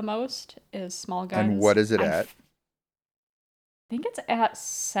up the most is small guns. And what is it at? I think it's at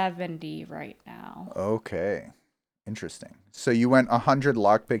 70 right now. Okay. Interesting. So you went 100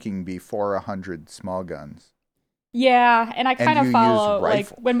 lockpicking before 100 small guns. Yeah, and I kind you of use follow like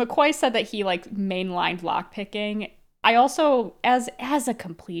rifle. when McCoy said that he like mainlined lockpicking. I also, as a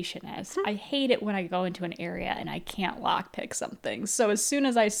completionist, I hate it when I go into an area and I can't lockpick something. So as soon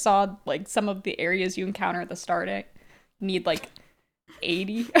as I saw like some of the areas you encounter at the start, I need like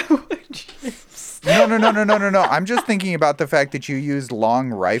 80. No. I'm just thinking about the fact that you use long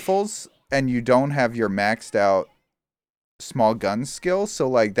rifles and you don't have your maxed out small gun skill. So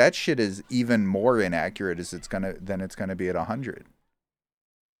like that shit is even more inaccurate than it's gonna be at 100.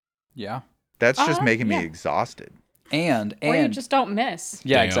 Yeah. That's just making me yeah. exhausted. And Or you just don't miss.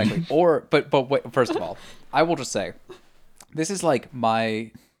 yeah, Damn. exactly. Or but wait, first of all, I will just say, this is like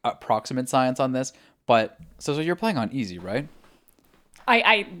my approximate science on this. But so you're playing on easy, right?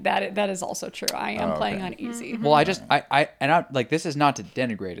 That is also true. I am playing on easy. Well, I like, this is not to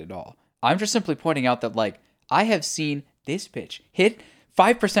denigrate at all. I'm just simply pointing out that like I have seen this bitch hit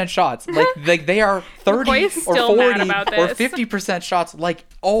 5% shots, like they are 30 or McCoy's still 40 mad about or this. 50% shots like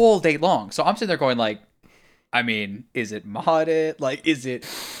all day long. So I'm sitting there going like, I mean, is it modded? Like, is it?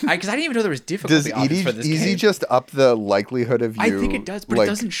 Because I didn't even know there was difficulty Does options for this easy game. just up the likelihood of you? I think it does, but it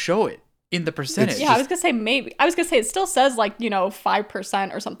doesn't show it in the percentage. Yeah, I was gonna say maybe. I was gonna say it still says like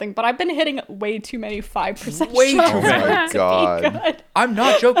 5% or something, but I've been hitting way too many 5% Way too shots. many. Oh my to be God. good. I'm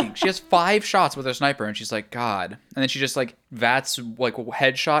not joking. She has 5 shots with her sniper, and she's like, God. And then she just like VATS like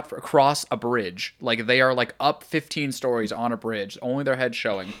headshot across a bridge. Like they are like up 15 stories on a bridge, only their head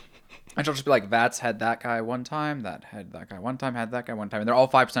showing. And she'll just be like, VATS had that guy one time, that had that guy one time, had that guy one time, and they're all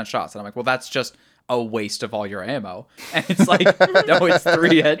 5% shots. And I'm like, well, that's just a waste of all your ammo. And it's like, no, it's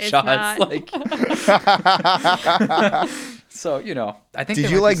 3 headshots. Like, so I think.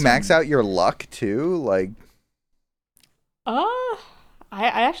 Did you like max out your luck too? Like, I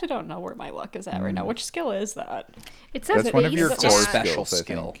actually don't know where my luck is at right now. Which skill is that? It says that's one of base your stat. core special skills, I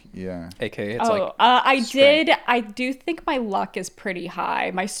skill. think. Yeah. AKA, it's like. I do think my luck is pretty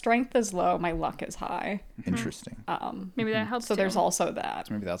high. My strength is low. My luck is high. Interesting. Maybe that helps. So there's too. also that.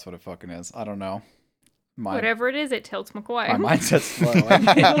 Maybe that's what it fucking is. I don't know. Whatever it is, it tilts McCoy. My mindset's slow. I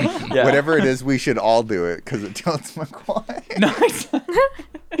mean, yeah. Whatever it is, we should all do it because it tells McCoy. No,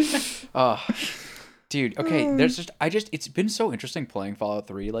 dude. Okay, it's been so interesting playing Fallout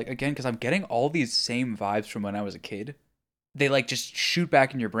 3. Like again, because I'm getting all these same vibes from when I was a kid. They like just shoot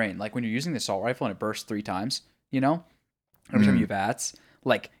back in your brain. Like when you're using the assault rifle and it bursts 3 times. Every time you VATS,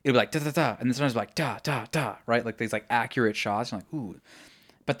 like it'll be like da da da, and then sometimes like da da da, right? Like these like accurate shots. You're like ooh.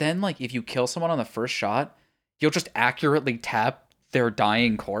 But then, like, if you kill someone on the first shot, you'll just accurately tap their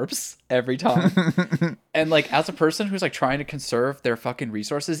dying corpse every time. And, like, as a person who's, like, trying to conserve their fucking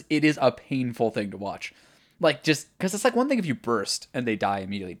resources, it is a painful thing to watch. Like, just, because it's, like, one thing if you burst and they die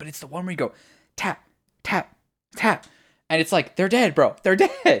immediately, but it's the one where you go, tap, tap, tap. And it's like, they're dead, bro. They're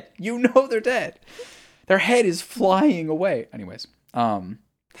dead. You know they're dead. Their head is flying away. Anyways,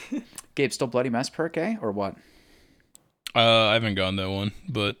 Gabe, still Bloody Mess perk, eh? Or what? I haven't gotten that one,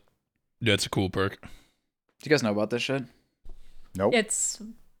 but yeah, it's a cool perk. Do you guys know about this shit? Nope. It's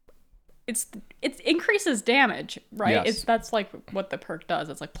it increases damage, right? Yes. That's like what the perk does.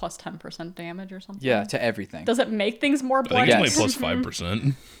 It's like plus 10% damage or something. Yeah, to everything. Does it make things more I think bloody? it's only plus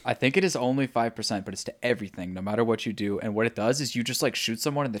 5%. I think it is only 5%, but it's to everything, no matter what you do. And what it does is you just like shoot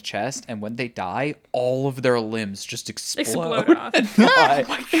someone in the chest, and when they die, all of their limbs just explode off. and die. Oh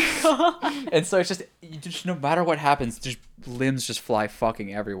my God. And so it's just no matter what happens, just limbs just fly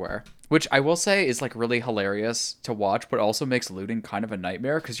fucking everywhere. Which I will say is like really hilarious to watch, but also makes looting kind of a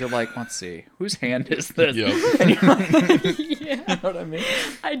nightmare because you're like, let's see, whose hand is this? Yep. And you're like, Yeah. you know what I mean?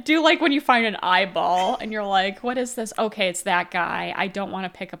 I do like when you find an eyeball and you're like, what is this? Okay, it's that guy. I don't want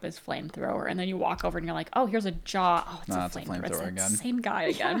to pick up his flamethrower. And then you walk over and you're like, oh, here's a jaw. Oh, it's a flamethrower. It's again. the same guy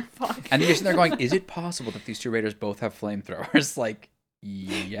again. Fuck. And you're sitting there going, is it possible that these two raiders both have flamethrowers? Like,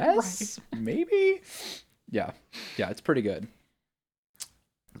 yes, maybe. Yeah, it's pretty good.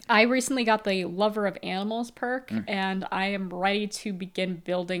 I recently got the Lover of Animals perk, and I am ready to begin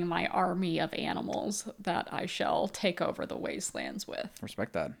building my army of animals that I shall take over the wastelands with.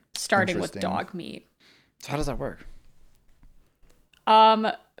 Respect that. Starting with dog meat. So how does that work?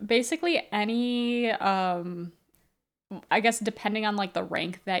 Basically any, I guess depending on like the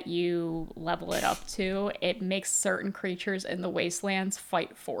rank that you level it up to, it makes certain creatures in the wastelands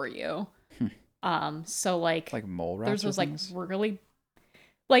fight for you. So like mole rats. There's those like really,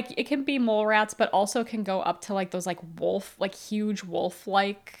 like it can be mole rats, but also can go up to like those like wolf, like huge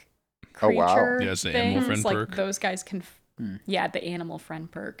wolf-like creature Yeah, it's the things. animal friend like perk. those guys can, yeah, the animal friend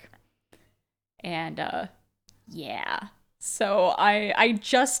perk. And yeah. So I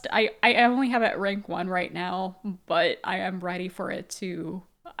only have it at rank 1 right now, but I am ready for it to.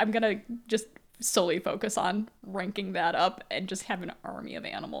 I'm gonna just solely focus on ranking that up and just have an army of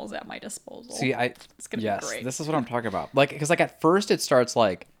animals at my disposal. See, it's gonna be great. This is what I'm talking about. Like, because like at first it starts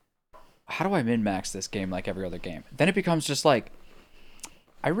like, how do I min-max this game like every other game? Then it becomes just like,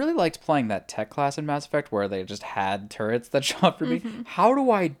 I really liked playing that tech class in Mass Effect where they just had turrets that shot for me. How do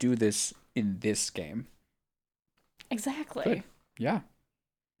I do this in this game? Exactly. Good. Yeah.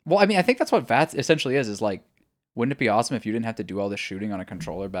 Well, I mean, I think that's what VATS essentially is like, wouldn't it be awesome if you didn't have to do all this shooting on a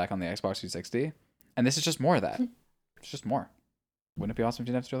controller back on the Xbox 360? And this is just more of that. It's just more. Wouldn't it be awesome if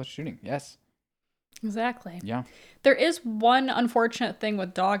you didn't have to do all the shooting? Yes. Exactly. Yeah. There is one unfortunate thing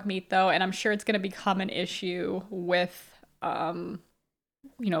with dog meat, though, and I'm sure it's going to become an issue with,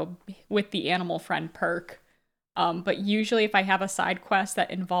 with the animal friend perk. But usually if I have a side quest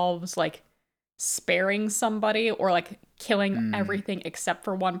that involves, like, sparing somebody or, like, killing everything except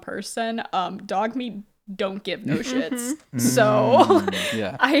for one person, dog meat don't give no shits. So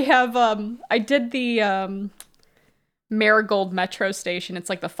yeah. I did the Marigold metro station. It's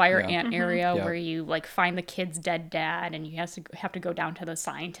like the fire ant area where you like find the kid's dead dad and you have to go down to the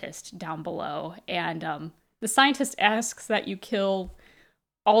scientist down below. And the scientist asks that you kill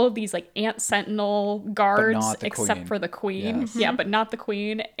all of these like ant sentinel guards except for the queen. Yes. Yeah, but not the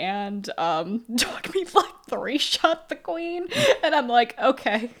queen. And dog meat like 3-shot the queen. And I'm like,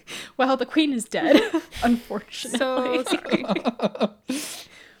 okay, well, the queen is dead, unfortunately. So sorry.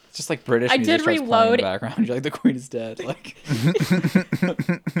 It's just like British I music did starts playing reload. in the background. You're like, the queen is dead. Like,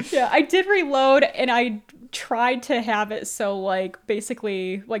 Yeah, I did reload and I tried to have it so like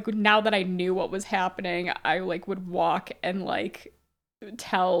basically like now that I knew what was happening, I like would walk and like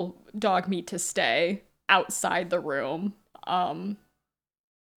tell dog meat to stay outside the room.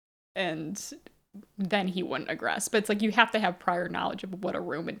 And then he wouldn't aggress. But it's like you have to have prior knowledge of what a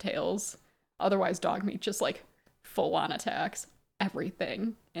room entails. Otherwise dog meat just like full on attacks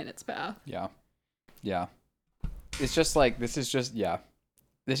everything in its path. yeah. Yeah. It's just like, this is just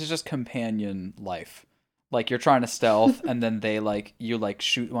companion life. Like, you're trying to stealth, and then they, like, you, like,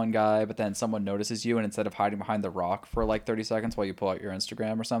 shoot one guy, but then someone notices you, and instead of hiding behind the rock for, like, 30 seconds while you pull out your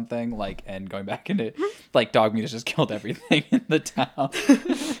Instagram or something, like, and going back into, like, dog meat has just killed everything in the town.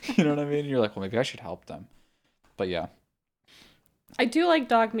 You know what I mean? And you're like, well, maybe I should help them. But, yeah. I do like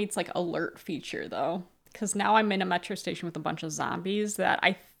dog meat's, like, alert feature, though. Because now I'm in a metro station with a bunch of zombies that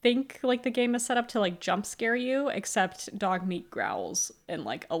I think, like, the game is set up to, like, jump scare you, except dog meat growls and,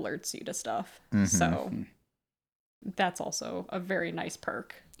 like, alerts you to stuff. So that's also a very nice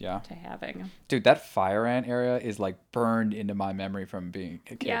perk to having. Dude, that fire ant area is like burned into my memory from being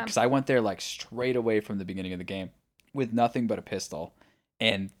a kid. Because I went there like straight away from the beginning of the game with nothing but a pistol.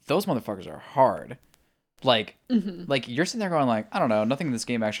 And those motherfuckers are hard. Like, like you're sitting there going like, I don't know, nothing in this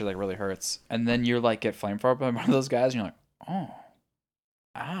game actually like really hurts. And then you're like get flamethrowed by one of those guys and you're like, oh,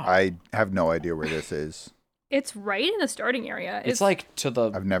 ow. I have no idea where this is. It's right in the starting area. It's like to the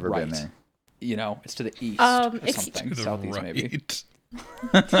I've never right. been there. You know, it's to the east or something. Southeast maybe.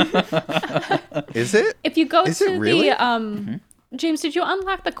 Is it? If you go Is to it really? the James, did you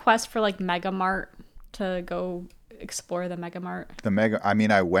unlock the quest for like Mega Mart to go explore the Mega Mart?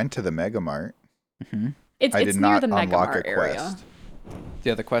 I went to the Mega Mart. Mm-hmm. It's near the Mega Mart area. Quest.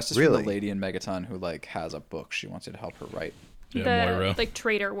 Yeah, the quest is from the lady in Megaton who like has a book she wants you to help her write. Yeah, Moira. Like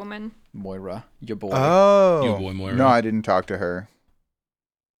trader woman. Moira, your boy. Oh, your boy Moira. No, I didn't talk to her.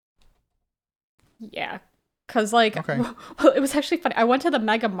 Yeah, because like, well, it was actually funny. I went to the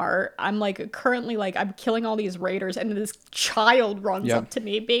Mega Mart. I'm like currently like I'm killing all these raiders, and this child runs up to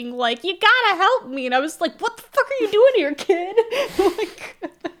me, being like, "You gotta help me!" And I was like, "What the fuck are you doing here, kid?"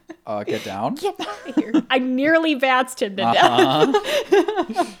 Like, get down. Get out of here! I nearly vatsed him to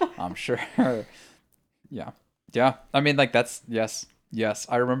death. I'm sure. Yeah. I mean, like that's yes.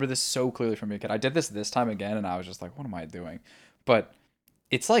 I remember this so clearly from a kid. I did this time again, and I was just like, "What am I doing?" But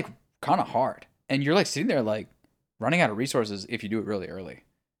it's like kind of hard. And you're like sitting there like running out of resources if you do it really early.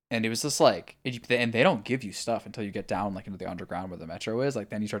 And it was just like, and they don't give you stuff until you get down like into the underground where the metro is. Like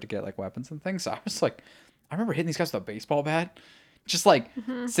then you start to get like weapons and things. So I was like, I remember hitting these guys with a baseball bat, just like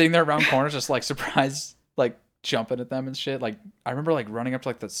sitting there around corners, just like surprised, like jumping at them and shit. Like I remember like running up to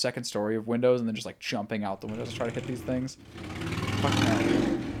like the second story of windows and then just like jumping out the windows to try to hit these things. Fucking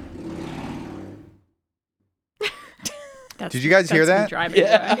hell. Did you guys hear that?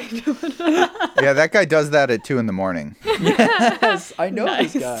 Yeah. Yeah, that guy does that at 2 a.m. Yes, I know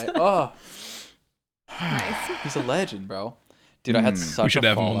Nice. this guy. Oh, Nice. he's a legend, bro. Dude, I had such. We should a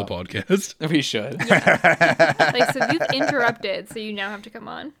have him on the fallout. podcast. We should. Like, so you've interrupted, so you now have to come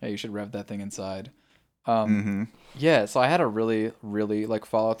on. Yeah, you should rev that thing inside. Yeah, so I had a really, really like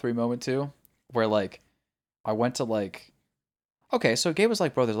Fallout 3 moment too, where like I went to like, okay, so Gabe was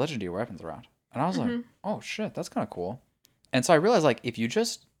like, bro, there's legendary weapons around, and I was like, oh shit, that's kind of cool. And so I realized like if you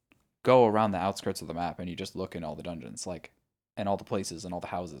just go around the outskirts of the map and you just look in all the dungeons, like, and all the places and all the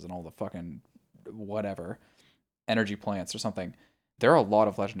houses and all the fucking whatever energy plants or something, there are a lot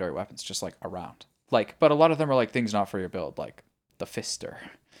of legendary weapons just like around. Like, but a lot of them are like things not for your build, like the Fister.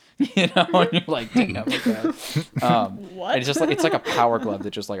 You know, and you're like, damn, okay. What? And it's just like it's like a power glove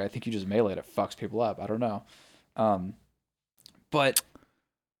that just like I think you just melee it fucks people up. I don't know. But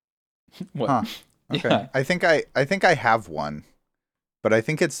what? Huh. Okay. Yeah. I think I have one, but I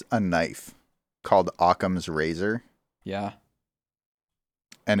think it's a knife called Occam's razor, Yeah.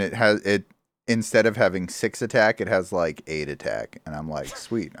 and it instead of having 6 attack, it has like 8 attack, and I'm like,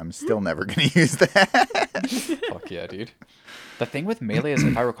 sweet, I'm still never gonna use that. Fuck yeah, dude. The thing with melee is,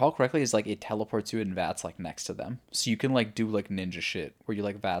 if I recall correctly, is like it teleports you and VATS like next to them, so you can like do like ninja shit where you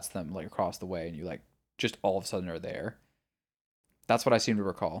like VATS them like across the way, and you like just all of a sudden are there. That's what I seem to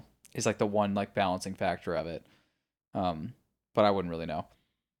recall. Is like the one like balancing factor of it. But I wouldn't really know.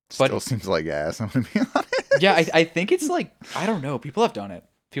 But Still seems like ass, I'm gonna be honest. yeah, I think it's like, I don't know. People have done it.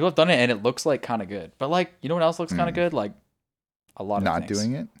 And it looks like kind of good. But like, you know what else looks kind of good? Like a lot of Not things.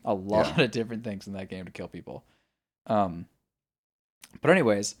 doing it? A lot of different things in that game to kill people. But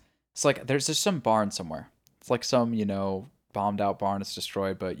anyways, it's like there's just some barn somewhere. It's like some, you know, bombed out barn. It's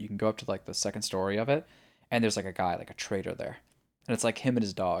destroyed, but you can go up to like the second story of it, and there's like a guy, like a trader there, and it's like him and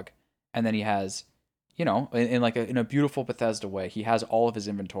his dog, and then he has, you know, in like in a beautiful Bethesda way, he has all of his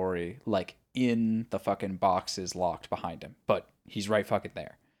inventory like in the fucking boxes locked behind him, but he's right fucking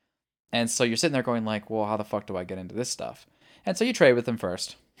there. And so you're sitting there going like, well, how the fuck do I get into this stuff? And so you trade with him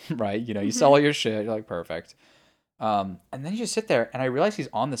first, right? You know, you sell all your shit. You're like, perfect. And then you just sit there, and I realize he's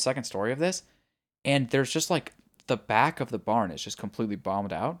on the second story of this, and there's just like the back of the barn is just completely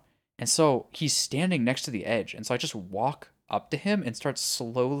bombed out. And so he's standing next to the edge. And so I just walk up to him and start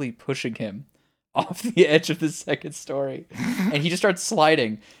slowly pushing him off the edge of the second story. And he just starts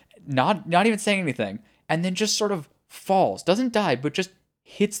sliding, not even saying anything, and then just sort of falls, doesn't die, but just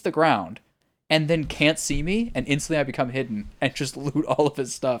hits the ground, and then can't see me, and instantly I become hidden and just loot all of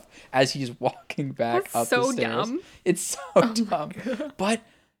his stuff as he's walking back That's up so the stairs. dumb. It's so dumb. But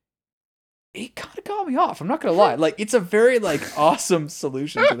it kind of got me off. I'm not going to lie. Like, it's a very, like, awesome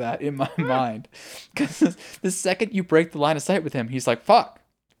solution to that in my mind. Because the second you break the line of sight with him, he's like, fuck.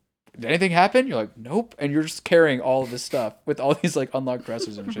 Did anything happen? You're like, nope. And you're just carrying all of this stuff with all these, like, unlocked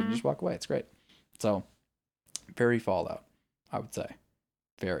dressers and shit. You just walk away. It's great. So, very Fallout, I would say.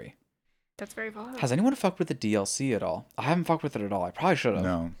 Very. That's very Fallout. Has anyone fucked with the DLC at all? I haven't fucked with it at all. I probably should have.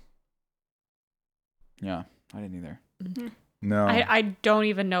 No. Yeah, I didn't either. No. I don't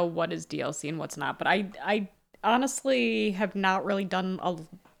even know what is DLC and what's not, but I honestly have not really done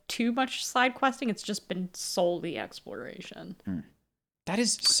too much side questing. It's just been solely exploration. That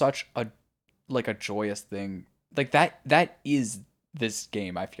is such a joyous thing. Like that is this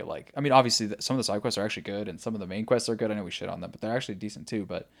game, I feel like. I mean, obviously some of the side quests are actually good and some of the main quests are good. I know we shit on them, but they're actually decent too,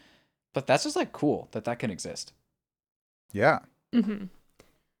 but that's just like cool that can exist. Yeah. Mm-hmm.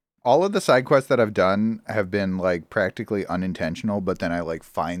 All of the side quests that I've done have been like practically unintentional, but then I like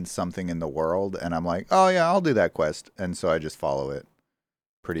find something in the world and I'm like, oh yeah, I'll do that quest. And so I just follow it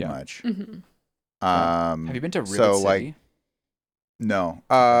pretty much. Mm-hmm. Have you been to Rivet City? Like, no.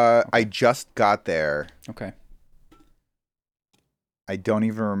 Okay. I just got there. Okay. I don't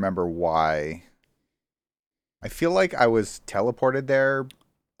even remember why. I feel like I was teleported there.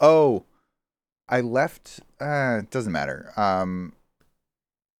 Oh, I left. It doesn't matter.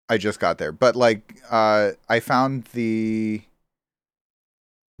 I just got there, but like, I found the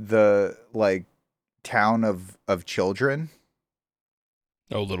like town of children.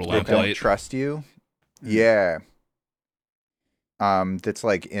 Oh, Little That don't Lamplight. trust you. Yeah. That's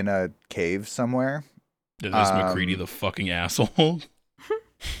like in a cave somewhere. Is McCready the fucking asshole?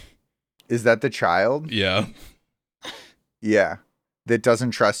 Is that the child? Yeah. Yeah. That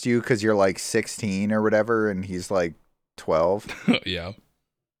doesn't trust you because you're like 16 or whatever, and he's like 12. Yeah.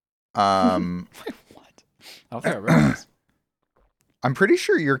 What? I don't think I realized. I'm pretty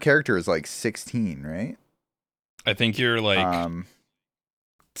sure your character is like 16, right? I think you're like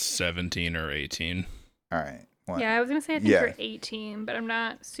 17 or 18. All right. What? Yeah, I was gonna say I think you're 18, but I'm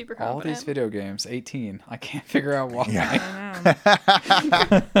not super confident. All these video games, 18. I can't figure out why. Yeah.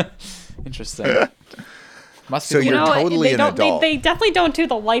 Interesting. Must be So you're totally an adult. They definitely don't do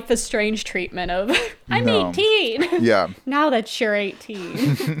the Life is Strange treatment of, I'm 18. Yeah. Now that you're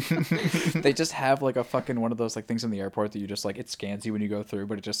 18. They just have like a fucking one of those like things in the airport that you just like, it scans you when you go through,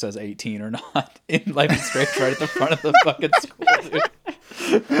 but it just says 18 or not in Life is Strange right at the front of the fucking school, dude.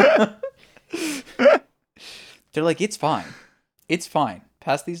 They're like, it's fine. It's fine.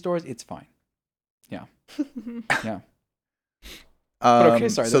 Past these doors, it's fine. Yeah. Yeah. But okay,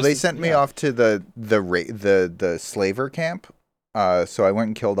 sorry. So they sent me off to the slaver camp. So I went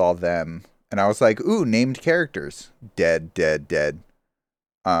and killed all them, and I was like, "Ooh, named characters, dead, dead, dead."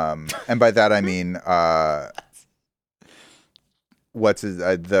 And by that I mean, what's his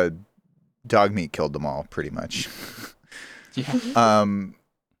the dog meat killed them all pretty much. Yeah.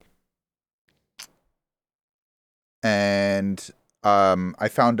 And I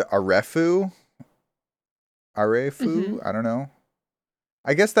found Arefu. Mm-hmm. I don't know.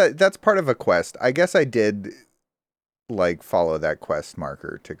 I guess that's part of a quest. I guess I did like follow that quest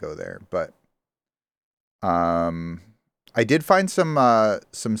marker to go there, but I did find some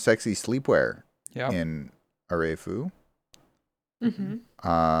sexy sleepwear in Arefu.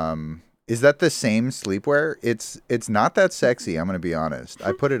 Mm-hmm. Is that the same sleepwear? It's not that sexy, I'm going to be honest.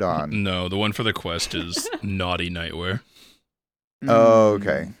 I put it on. No, the one for the quest is naughty nightwear. Oh,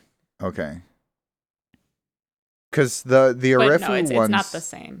 okay. Okay. Because the Arefu ones it's not the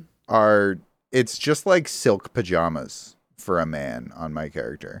same. It's just like silk pajamas for a man on my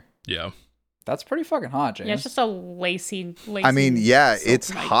character. Yeah. That's pretty fucking hot, James. Yeah, it's just a lacy I mean, yeah, silk it's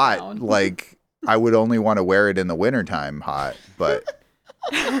hot. nightgown. Like, I would only want to wear it in the wintertime hot, but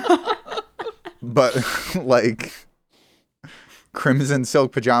like crimson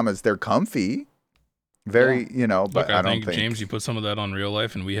silk pajamas, they're comfy. Very, but Look, I don't think James, you put some of that on real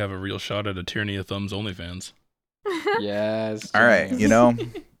life and we have a real shot at a Tyranny of Thumbs OnlyFans. Yes. James. All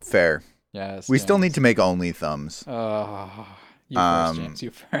right, fair. Yes. We still James. need to make only thumbs. You first, James.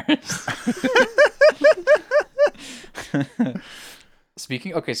 You first.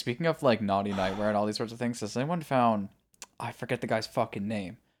 Speaking of like naughty nightwear and all these sorts of things, has anyone found? I forget the guy's fucking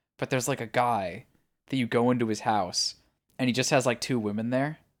name, but there's like a guy that you go into his house and he just has like two women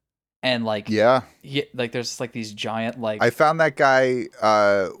there, and like there's like these giant like. I found that guy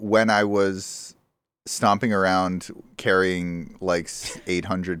when I was stomping around carrying like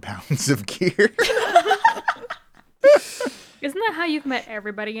 800 pounds of gear. Isn't that how you've met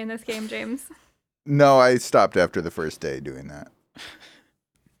everybody in this game, James? No, I stopped after the first day doing that.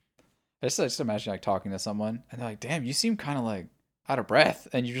 I just imagine like talking to someone and they're like, "Damn, you seem kind of like out of breath,"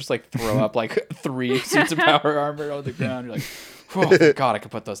 and you just like throw up like 3 suits of power armor on the ground. You're like, "Oh my god, I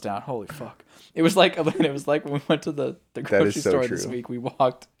could put those down." Holy fuck! It was like when we went to the grocery store this week. We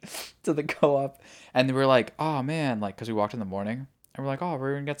walked to the co-op and they were like, "Oh man," like because we walked in the morning and we're like, "Oh,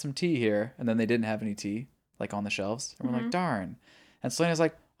 we're gonna get some tea here," and then they didn't have any tea like on the shelves, and we're like, "Darn!" And Selena's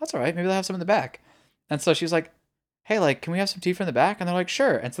like, "That's all right. Maybe they'll have some in the back." And so she's like, "Hey, like, can we have some tea from the back?" And they're like,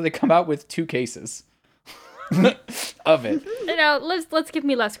 "Sure." And so they come out with 2 cases of it. Let's give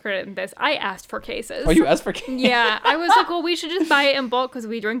me less credit in this. I asked for cases. Oh, you asked for cases? Yeah, I was like, well, we should just buy it in bulk because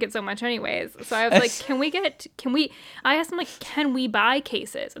we drink it so much anyways. So I was like, I asked them like, can we buy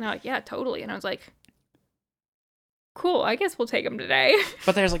cases? And they're like, yeah, totally. And I was like, cool, I guess we'll take them today.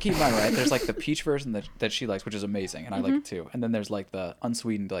 But there's like, keep in mind, right? There's like the peach version that she likes, which is amazing, and I like it too. And then there's like the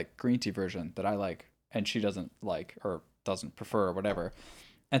unsweetened like green tea version that I like, and she doesn't like, or doesn't prefer or whatever.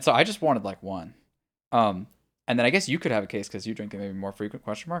 And so I just wanted like one. And then I guess you could have a case because you drink it maybe more frequent,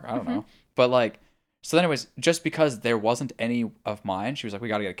 question mark. I don't know. But like, so then anyways, just because there wasn't any of mine, she was like, we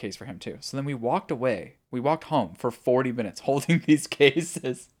got to get a case for him too. So then we walked away. We walked home for 40 minutes holding these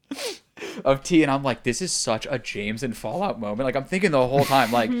cases of tea. And I'm like, this is such a James and Fallout moment. Like I'm thinking the whole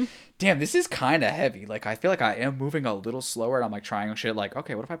time, like, damn, this is kind of heavy. Like I feel like I am moving a little slower and I'm like trying shit like,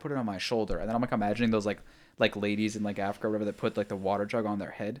 okay, what if I put it on my shoulder? And then I'm like imagining those like ladies in like Africa or whatever that put like the water jug on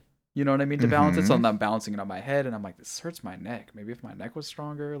their head. You know what I mean? To balance it. So I'm balancing it on my head and I'm like, this hurts my neck. Maybe if my neck was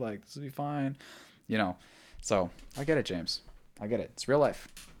stronger, like this would be fine. You know, so I get it, James. I get it. It's real life.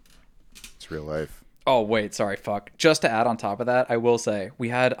 It's real life. Oh, wait. Sorry. Fuck. Just to add on top of that, I will say we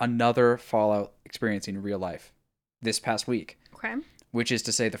had another Fallout experience in real life this past week. Okay. Which is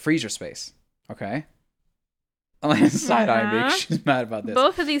to say the freezer space. Okay. Side-eye me. She's mad about this.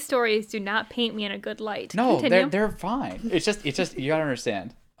 Both of these stories do not paint me in a good light. No, Continue. they're fine. It's just you gotta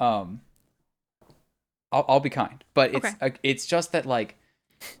understand. I'll be kind, but it's just that like,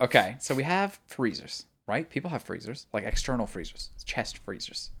 okay, so we have freezers, right? People have freezers, like external freezers, chest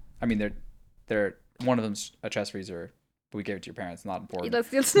freezers. I mean, they're one of them's a chest freezer. But we gave it to your parents. Not important.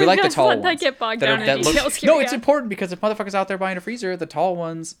 We like the tall ones. That get bogged down in details here. No, it's important because if motherfuckers out there buying a freezer, the tall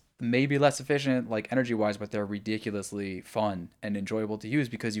ones may be less efficient, like energy-wise, but they're ridiculously fun and enjoyable to use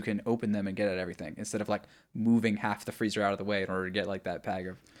because you can open them and get at everything instead of like moving half the freezer out of the way in order to get like that bag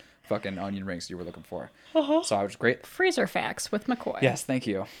of fucking onion rings you were looking for. So I was great. Freezer facts with McCoy. Yes, thank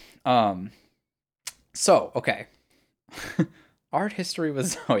you. So okay. Art history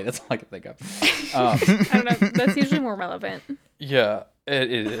was Zoe. That's all I can think of. I don't know. That's usually more relevant. Yeah, it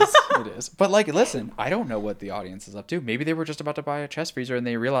is. It is. But like, listen, I don't know what the audience is up to. Maybe they were just about to buy a chest freezer and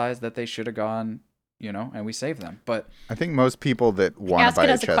they realized that they should have gone, you know, and we saved them. But I think most people that want to buy a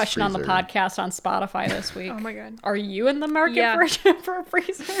chest freezer. Ask it as a question on the podcast on Spotify this week. Oh my god. Are you in the market for a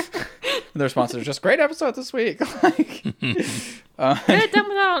freezer? Their sponsor is just great episode this week. Like, Get it done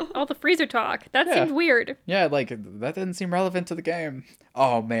without all the freezer talk. That seemed weird. Yeah, like that didn't seem relevant to the game.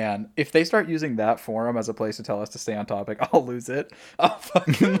 Oh man, if they start using that forum as a place to tell us to stay on topic, I'll lose it. I'll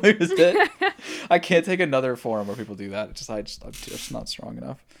fucking lose it. I can't take another forum where people do that. I'm just not strong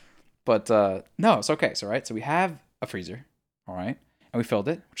enough. But no, it's okay. So right, so we have a freezer, all right, and we filled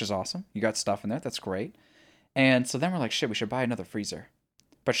it, which is awesome. You got stuff in there, that's great. And so then we're like, shit, we should buy another freezer.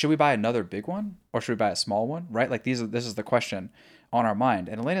 But should we buy another big one or should we buy a small one? Right? Like this is the question on our mind.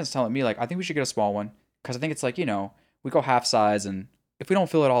 And Elena's telling me like, I think we should get a small one because I think it's like, you know, we go half size and if we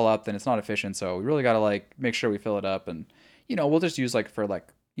don't fill it all up, then it's not efficient. So we really got to like make sure we fill it up and, you know, we'll just use like for like,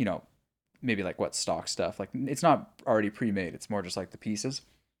 you know, maybe like what stock stuff. Like it's not already pre-made. It's more just like the pieces.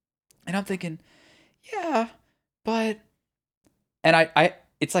 And I'm thinking, yeah, but, and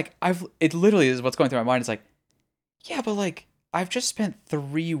it's like, it literally is what's going through my mind. It's like, yeah, but like, I've just spent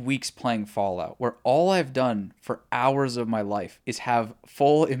 3 weeks playing Fallout where all I've done for hours of my life is have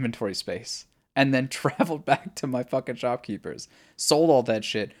full inventory space and then traveled back to my fucking shopkeepers, sold all that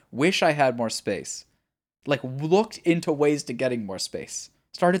shit, wish I had more space, like looked into ways to getting more space,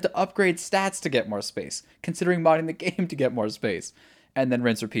 started to upgrade stats to get more space, considering modding the game to get more space, and then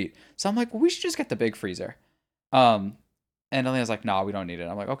rinse repeat. So I'm like, well, we should just get the big freezer. And Elena's like, nah, we don't need it.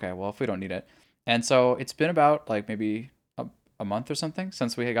 I'm like, okay, well, if we don't need it. And so it's been about like maybe a month or something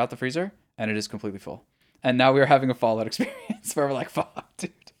since we got the freezer and it is completely full. And now we are having a Fallout experience where we're like, fuck,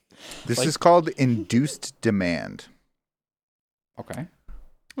 dude. This like, is called induced demand. Okay.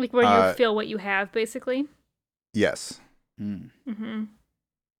 Like where you fill what you have, basically? Yes. Mm-hmm.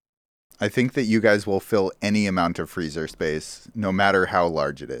 I think that you guys will fill any amount of freezer space, no matter how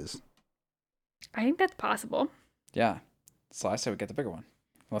large it is. I think that's possible. Yeah. So I say we get the bigger one.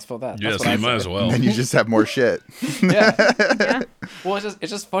 Let's fill that. Yes, you might as well. And then you just have more shit. Yeah. Well,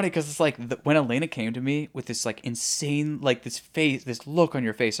 it's just funny because it's like when Elena came to me with this like insane, like this look on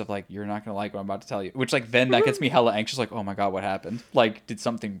your face of like, you're not going to like what I'm about to tell you. Which like then that gets me hella anxious. Like, oh my God, what happened? Like, did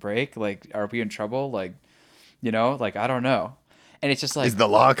something break? Like, are we in trouble? Like, you know, like, I don't know. And it's just like. Is the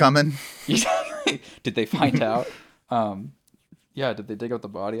law coming? Did they find out? Yeah, did they dig up the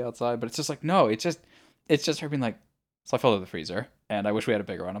body outside? But it's just like, no, it's just her being like, so I filled up the freezer, and I wish we had a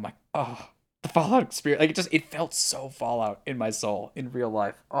bigger one. I'm like, oh, the Fallout experience. Like, it felt so Fallout in my soul, in real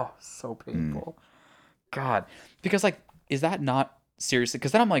life. Oh, so painful. God. Because, like, is that not seriously?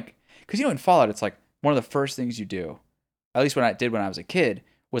 Because then I'm like, because, you know, in Fallout, it's like one of the first things you do, at least when I was a kid,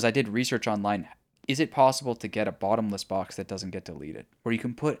 was I did research online. Is it possible to get a bottomless box that doesn't get deleted, where you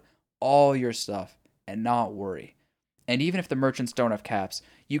can put all your stuff and not worry? And even if the merchants don't have caps,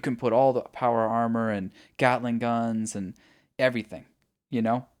 you can put all the power armor and Gatling guns and everything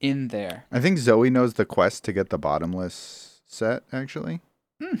in there. I think Zoe knows the quest to get the bottomless set, actually.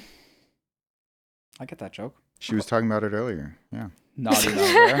 I get that joke. She was talking about it earlier. Yeah. Naughty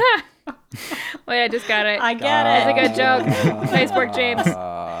nowhere. Wait, I just got it. I get it. It's a good joke. Nice work, James.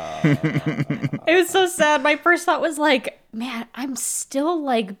 It was so sad. My first thought was like, man, I'm still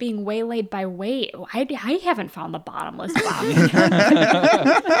like being waylaid by weight. I haven't found the bottomless box.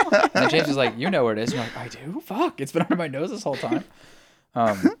 And James is like, you know where it is. And you're like, I do? Fuck. It's been under my nose this whole time.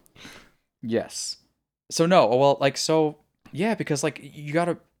 Yes. So no, well, like, so yeah, because like you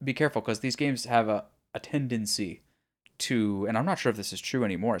gotta be careful because these games have a tendency to, and I'm not sure if this is true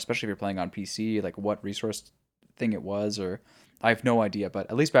anymore, especially if you're playing on PC, like what resource thing it was, or I have no idea, but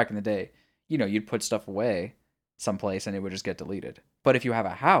at least back in the day, you'd put stuff away someplace and it would just get deleted. But if you have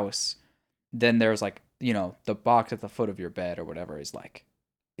a house, then there's like, the box at the foot of your bed or whatever is like,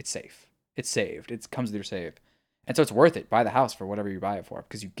 it's safe. It's saved. It comes with your save. And so it's worth it. Buy the house for whatever you buy it for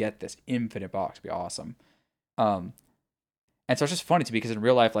because you get this infinite box. It'd be awesome. And so it's just funny to me because in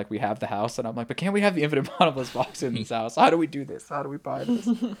real life, like we have the house and I'm like, but can't we have the infinite bottomless box in this house? How do we do this? How do we buy this?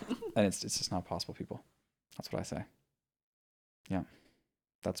 And it's just not possible, people. That's what I say. Yeah.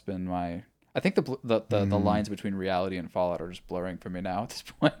 That's been I think the lines between reality and Fallout are just blurring for me now at this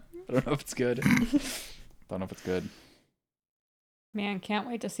point. I don't know if it's good. Man, can't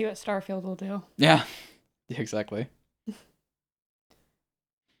wait to see what Starfield will do. Yeah. Yeah, exactly.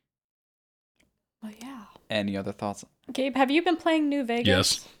 Well, yeah. Any other thoughts? Gabe, have you been playing New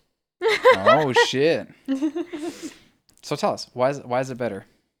Vegas? Yes. Oh shit. So tell us, why is it better?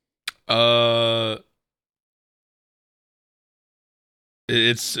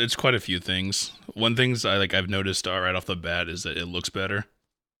 It's quite a few things. One things I've noticed right off the bat is that it looks better.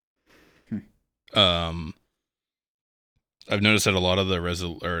 I've noticed that a lot of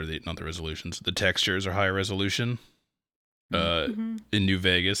the textures are higher resolution in New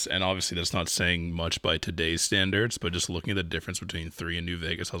Vegas, and obviously that's not saying much by today's standards, but just looking at the difference between 3 and New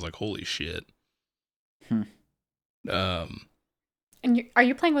Vegas, I was like, holy shit. And are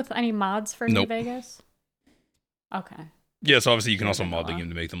you playing with any mods for Nope. New Vegas? Okay. Yeah, so obviously you can also mod the game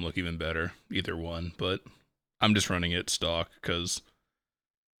to make them look even better, either one, but I'm just running it stock because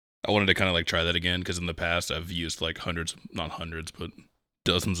I wanted to kind of like try that again, because in the past I've used like not hundreds, but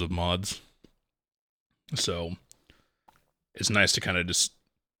dozens of mods. So it's nice to kind of just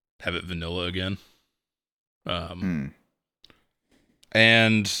have it vanilla again.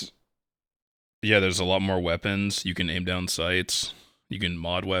 And yeah, there's a lot more weapons. You can aim down sights. You can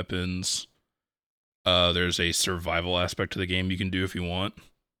mod weapons. There's a survival aspect to the game you can do if you want.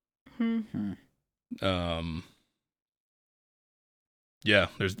 Yeah,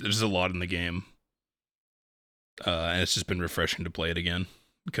 there's a lot in the game. And it's just been refreshing to play it again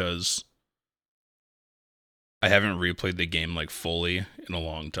because I haven't replayed the game like fully in a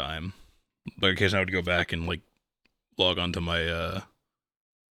long time. Like occasionally I would go back and like log onto my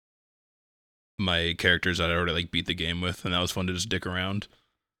my characters that I already like beat the game with, and that was fun to just dick around.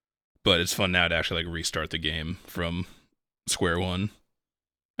 But it's fun now to actually like restart the game from square one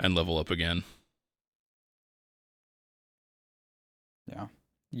and level up again. Yeah.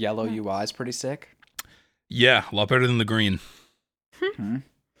 Yellow UI is pretty sick. Yeah, a lot better than the green.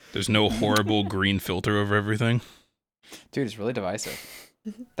 There's no horrible green filter over everything. Dude, it's really divisive.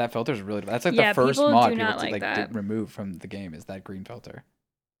 That filter is really divisive. That's like the first people mod do people not like that. remove from the game is that green filter.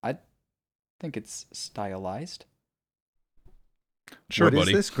 I think it's stylized. Sure, what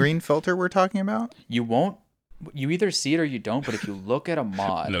buddy. is this green filter we're talking about? You either see it or you don't, but if you look at a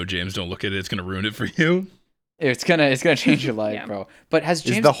mod... No, James, don't look at it. It's going to ruin it for you. It's gonna change your life, bro. But has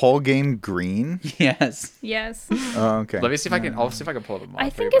James... Is the whole game green? Yes. Oh, okay. Let me see if I can... I'll see if I can pull up a mod. I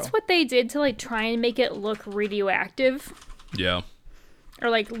think it's what they did to like try and make it look radioactive. Yeah.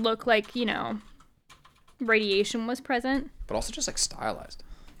 Or like look like, radiation was present. But also just like stylized.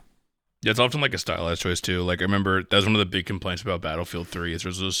 Yeah, it's often like a stylized choice too. Like I remember that was one of the big complaints about Battlefield 3 is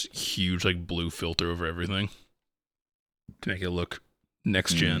there's this huge like blue filter over everything to make it look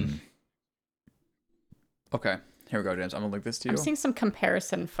next gen. Okay, here we go, James. I'm gonna link this to you. I'm seeing some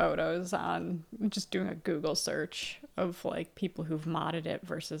comparison photos on just doing a Google search of like people who've modded it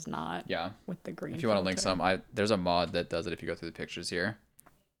versus not. Yeah. With the green. If you want to link some, there's a mod that does it. If you go through the pictures here,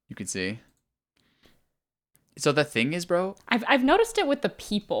 you can see. So the thing is, bro, I've noticed it with the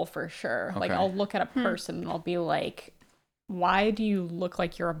people for sure. Like Okay. I'll look at a person and I'll be like, "Why do you look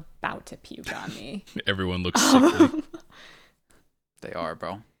like you're about to puke on me?" Everyone looks sickly. they are,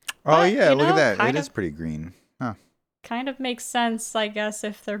 bro. Oh, But, yeah, you look know, at that. It kind is of- pretty green. Huh. Kind of makes sense, I guess,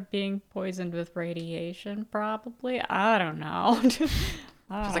 if they're being poisoned with radiation, probably. I don't know.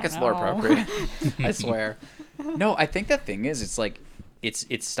 I think it's more appropriate. I swear. No, I think the thing is, it's like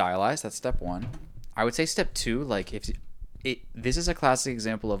it's stylized. That's step one. I would say step two, like this is a classic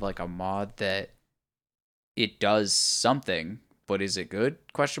example of like a mod that it does something, but is it good?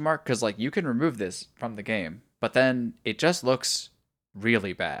 Question mark. Because like you can remove this from the game, but then it just looks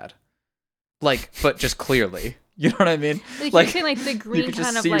really bad. Like, but just clearly. You know what I mean? Like you're saying, like the green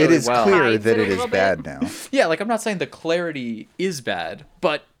kind of like it is well. clear that it is bad now. Yeah, like I'm not saying the clarity is bad,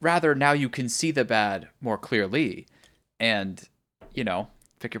 but rather now you can see the bad more clearly, and you know,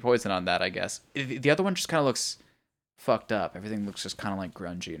 pick your poison on that, I guess. The other one just kind of looks fucked up. Everything looks just kind of like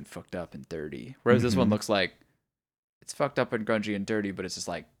grungy and fucked up and dirty. Whereas this one looks like it's fucked up and grungy and dirty, but it's just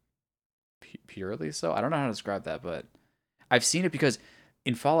like purely so. I don't know how to describe that, but I've seen it because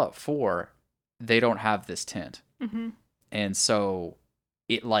in Fallout 4 they don't have this tint. And so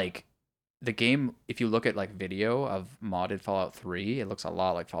it like the game, if you look at like video of modded Fallout 3, it looks a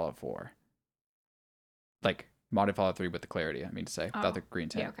lot like Fallout 4. Like modded Fallout 3 with the clarity, I mean to say, without the green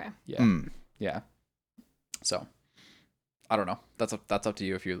tint. Yeah, okay. Yeah. Yeah. So I don't know. That's up to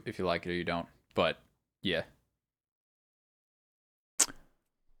you if you like it or you don't. But yeah.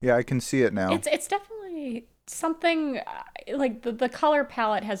 Yeah, I can see it now. It's definitely something like the color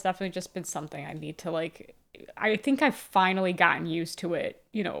palette has definitely just been something I need to like. I think I've finally gotten used to it,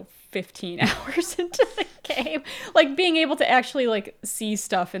 15 hours into the game. Like being able to actually like see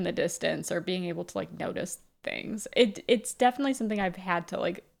stuff in the distance or being able to like notice things. It's definitely something I've had to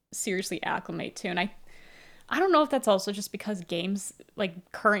like seriously acclimate to. And I don't know if that's also just because games,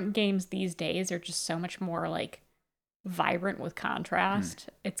 like current games these days are just so much more like vibrant with contrast.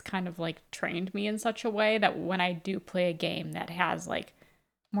 It's kind of like trained me in such a way that when I do play a game that has like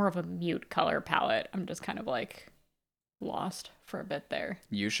more of a mute color palette, I'm just kind of like lost for a bit there.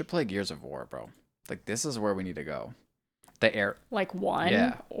 You should play Gears of War, bro. Like this is where we need to go. The air like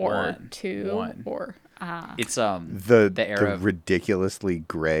one or two or it's the era of ridiculously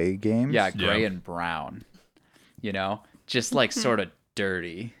gray games. Yeah, gray and brown. Just like sort of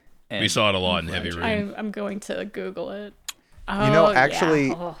dirty. We saw it a lot in Heavy Rain. I'm going to Google it. Actually,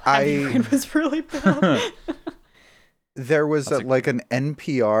 Heavy Rain was really bad. There was like an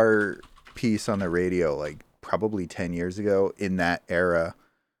NPR piece on the radio, like probably 10 years ago in that era,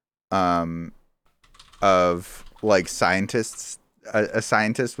 of like scientists. A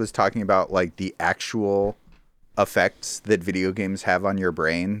scientist was talking about like the actual effects that video games have on your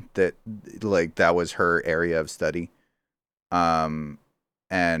brain. That was her area of study. And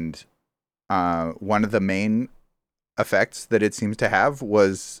one of the main effects that it seems to have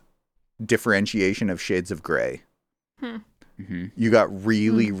was differentiation of shades of gray. You got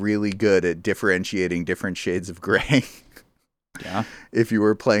really, really good at differentiating different shades of gray. Yeah. If you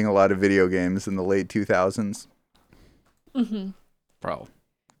were playing a lot of video games in the late 2000s. Bro.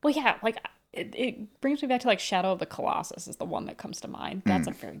 Well, yeah, like it brings me back to like Shadow of the Colossus is the one that comes to mind. That's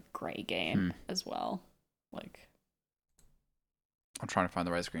a very gray game as well. Like, I'm trying to find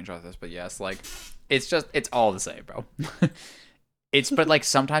the right screenshot of this, but yes, like it's all the same, bro. But like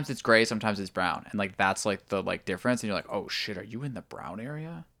sometimes it's gray, sometimes it's brown, and like that's like the like difference. And you're like, oh shit, are you in the brown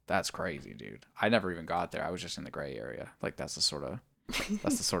area? That's crazy, dude. I never even got there. I was just in the gray area. Like that's the sort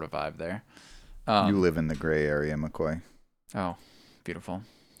of vibe there. You live in the gray area, McCoy. Oh, beautiful.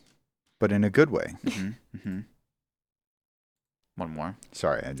 But in a good way. One more.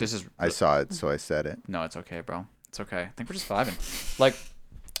 Sorry, I saw it, so I said it. No, it's okay, bro. It's okay. I think we're just vibing. Like,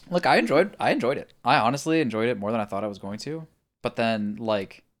 look, I enjoyed it. I honestly enjoyed it more than I thought I was going to. But then,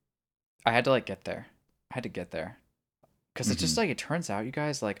 like, I had to like get there. I had to get there. Because it's just like, it turns out, you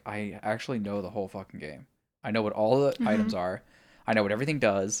guys, like, I actually know the whole fucking game. I know what all the items are. I know what everything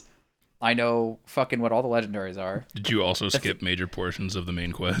does. I know fucking what all the legendaries are. Did you also skip major portions of the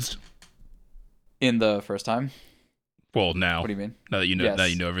main quest? In the first time? Well, now. What do you mean? Now that you know, Yes. now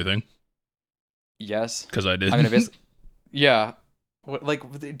you know everything. Yes. Because I did. I mean, yeah. What,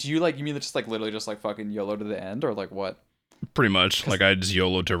 like, do you like? You mean just like literally just like fucking YOLO to the end, or like what? Pretty much. Like I just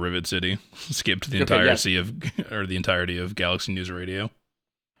YOLO to Rivet City, skipped the the entirety of Galaxy News Radio.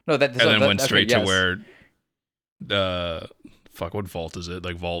 No, and then went straight to where, what vault is it?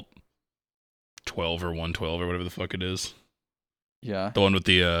 Like Vault 12 or 112 or whatever the fuck it is. Yeah. The one with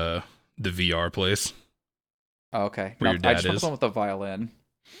the VR place. Oh, okay. Where your dad I just is. want the one with the violin.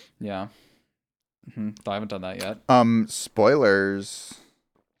 Yeah. I haven't done that yet. Spoilers.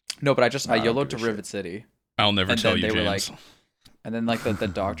 No, but I don't YOLO'd give to a Rivet City. I'll never tell you, they were James. like, and then like the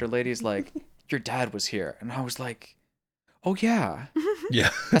doctor lady's like, your dad was here, and I was like, oh yeah,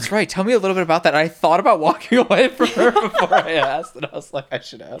 Yeah. that's right. Tell me a little bit about that. And I thought about walking away from her before I asked, and I was like, I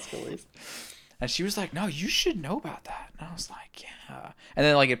should ask at least. And she was like, no, you should know about that. And I was like, yeah. And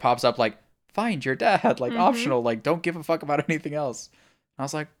then like it pops up like, find your dad, like optional, like don't give a fuck about anything else. I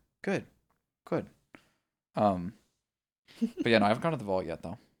was like, good. But yeah, no, I haven't gone to the vault yet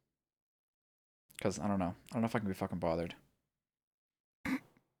though. Because I don't know if I can be fucking bothered.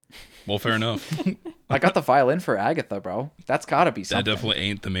 Well, fair enough. I got the violin for Agatha, bro. That's gotta be something. That definitely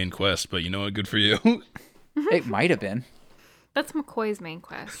ain't the main quest, but you know what? Good for you. It might have been. That's McCoy's main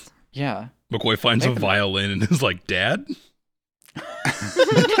quest. Yeah. McCoy finds a violin and is like, Dad?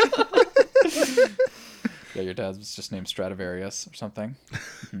 Yeah, your dad was just named Stradivarius or something.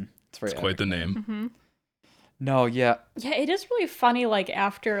 It's quite the name. Mm-hmm. No, yeah. Yeah, it is really funny, like,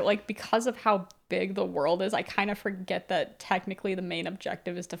 after, like, because of how big the world is, I kind of forget that technically the main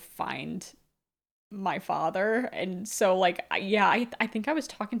objective is to find my father. And so, like, I think I was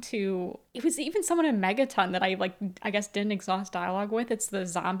talking to, it was even someone in Megaton that I guess didn't exhaust dialogue with. It's the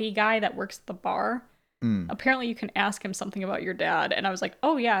zombie guy that works at the bar. Apparently you can ask him something about your dad. And I was like,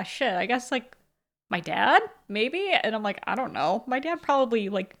 oh yeah, shit, I guess, like, my dad? Maybe? And I'm like, I don't know. My dad probably,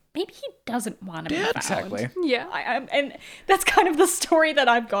 like, maybe he doesn't want to be found. Exactly. Yeah. And that's kind of the story that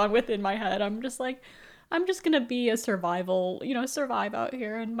I've gone with in my head. I'm just like, I'm just going to be a survive out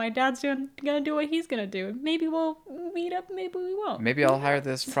here. And my dad's going to do what he's going to do. Maybe we'll meet up. Maybe we won't. Maybe I'll hire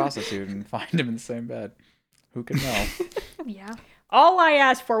this prostitute and find him in the same bed. Who can know? Yeah. All I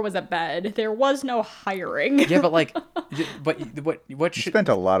asked for was a bed. There was no hiring. Yeah, but like, what You should... spent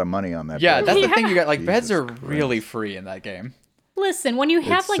a lot of money on that. Yeah, bed. that's the thing. You got like Jesus beds are Christ. really free in that game. Listen, when you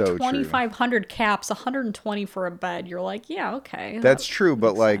have It's like so true. 2,500 caps, 120 for a bed, you're like, yeah, okay. That's that true,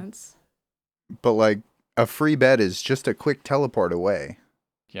 but makes like, sense. a free bed is just a quick teleport away.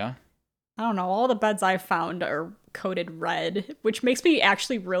 Yeah. I don't know. All the beds I've found are coated red, which makes me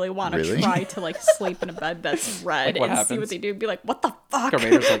actually really want to Really? try to like sleep in a bed that's red Like, what and see happens? what they do. Be like, what the fuck?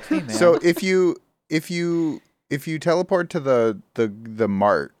 Raider's like, hey man. So if you teleport to the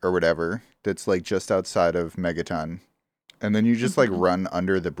mart or whatever that's like just outside of Megaton, and then you just like run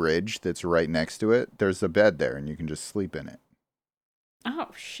under the bridge that's right next to it, there's a bed there and you can just sleep in it. Oh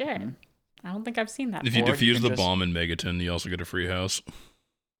shit! I don't think I've seen that. If you Or you defuse can the just- bomb in Megaton, you also get a free house.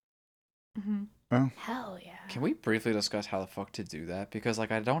 Hell yeah! Can we briefly discuss how the fuck to do that? Because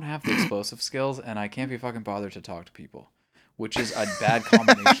like I don't have the explosive skills and I can't be fucking bothered to talk to people, which is a bad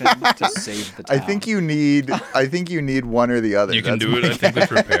combination to save the town. I think you need one or the other. You can That's do it, my I think, with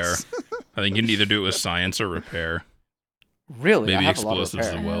guess. repair. I think you can either do it with science or repair. Really, I Maybe have a lot of explosives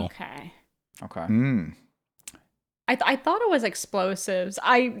as repair. well. Okay. Okay. I thought it was explosives.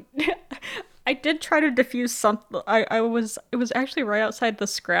 I did try to defuse something. It was actually right outside the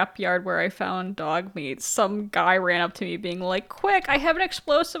scrapyard where I found dog meat. Some guy ran up to me being like, "Quick, I have an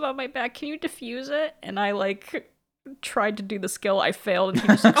explosive on my back. Can you defuse it?" And I like tried to do the skill. I failed, and he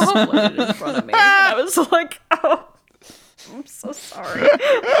just exploded in front of me. And I was like, "Oh, I'm so sorry."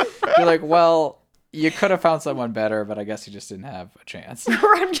 You're like, well, you could have found someone better, but I guess you just didn't have a chance.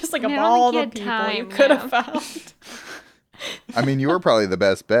 Or I'm just like, of I don't all the think you people had you time, could have yeah. found. I mean, you were probably the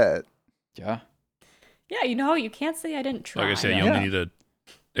best bet. Yeah. Yeah, you can't say I didn't try. Like I said, you Yeah. only need a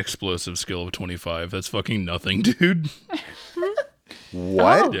explosive skill of 25. That's fucking nothing, dude.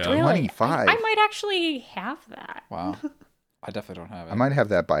 What? Oh, Yeah. really? 25. I might actually have that. Wow. I definitely don't have it. I might have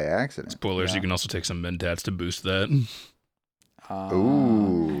that by accident. Spoilers, Yeah. you can also take some mentats to boost that.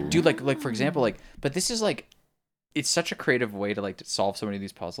 Ooh. Dude, like for example, like, but this is like, it's such a creative way to like to solve so many of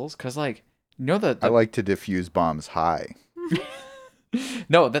these puzzles, because like, you know I like to diffuse bombs high.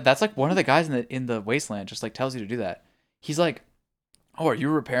 no, that's like one of the guys in the wasteland just like tells you to do that. He's like, "Oh, are you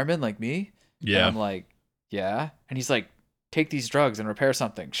a repairman like me?" And Yeah. I'm like, "Yeah." And he's like, "Take these drugs and repair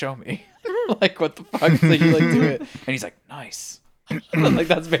something. Show me." Like, what the fuck? So you like do it, and he's like, "Nice." Like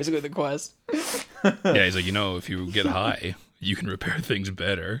that's basically the quest. Yeah, he's like, if you get high, you can repair things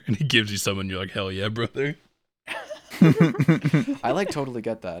better. And he gives you some, and you're like, hell yeah, brother. I like totally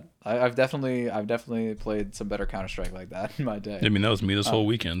get that. I've definitely played some better Counter-Strike like that in my day. I mean, that was me this whole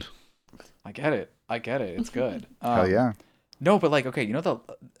weekend. I get it. It's good. Hell yeah. No, but like, okay,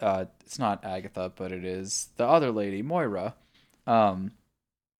 it's not Agatha, but it is the other lady, Moira.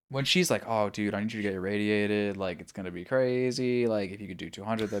 When she's like, "Oh, dude, I need you to get irradiated. Like, it's gonna be crazy. Like, if you could do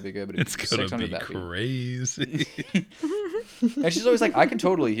 200, that'd be good. But if It's you could do gonna 600, be that'd crazy. And she's always like, "I can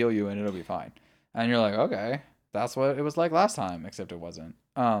totally heal you, and it'll be fine." And you're like, "Okay, that's what it was like last time, except it wasn't."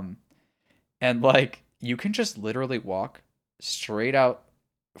 And like, you can just literally walk straight out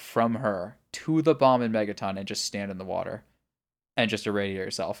from her to the bomb in Megaton and just stand in the water, and just irradiate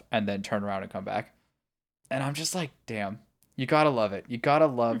yourself, and then turn around and come back. And I'm just like, damn. You gotta love it. You gotta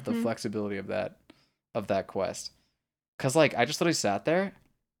love the flexibility of that quest. Cause like I just literally sat there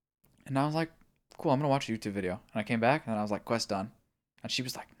and I was like, cool, I'm gonna watch a YouTube video. And I came back and I was like, quest done. And she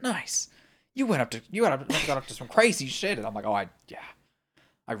was like, nice. You got up to some crazy shit. And I'm like, yeah.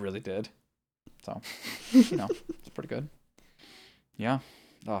 I really did. So, you know, it's pretty good. Yeah.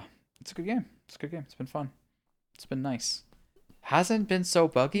 Oh, it's a good game. It's a good game. It's been fun. It's been nice. Hasn't been so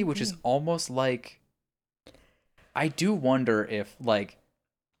buggy, which is almost like... I do wonder if, like...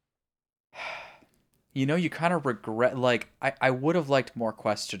 You know, you kind of regret... Like, I would have liked more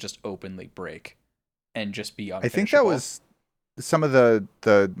quests to just openly break and just be unfinishable. I think that was some of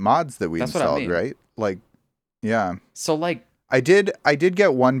the mods that we installed, right? Like, yeah. So, like... I did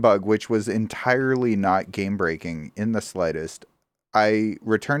get one bug, which was entirely not game-breaking in the slightest. I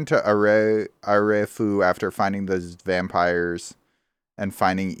returned to Arefu after finding those vampires and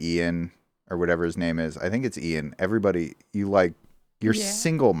finding Ian, or whatever his name is. I think it's Ian. Everybody, you're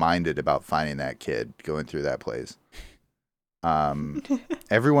single-minded about finding that kid going through that place.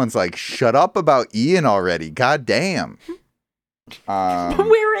 Everyone's like, shut up about Ian already. God damn.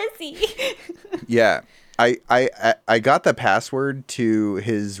 Where is he? Yeah. I got the password to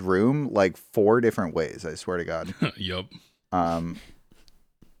his room like 4 different ways, I swear to God. Yup.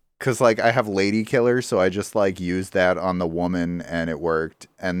 Cause like I have Lady Killer, so I just like used that on the woman and it worked.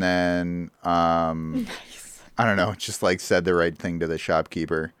 And then Nice. I don't know, just like said the right thing to the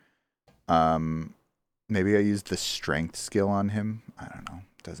shopkeeper. Maybe I used the strength skill on him. I don't know.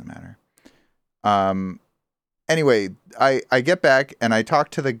 Doesn't matter. Anyway, I get back and I talk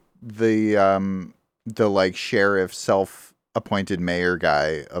to the like sheriff, self-appointed mayor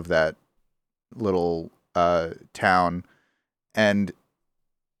guy of that little town, and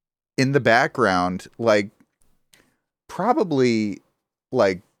in the background, like probably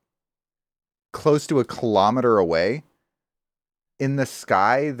like close to a kilometer away in the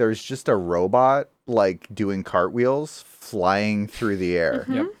sky, there's just a robot like doing cartwheels flying through the air.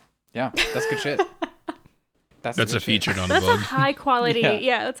 Yep. Yeah, that's good shit. That's a feature, not a That's bug. a high quality.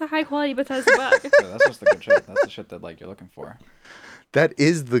 Yeah, that's a high quality Bethesda bug. So that's just the good shit. That's the shit that like you're looking for. That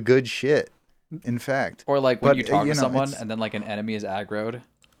is the good shit, in fact. Or like when you talk to someone and then like an enemy is aggroed,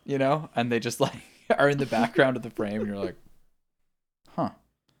 you know, and they just like are in the background of the frame, and you're like, huh,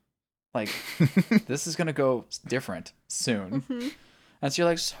 like this is gonna go different soon. Mm-hmm. And so you're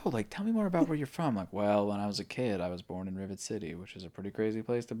like, so like, tell me more about where you're from. Like, well, when I was a kid, I was born in Rivet City, which is a pretty crazy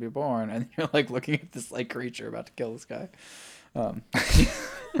place to be born. And you're like looking at this like creature about to kill this guy.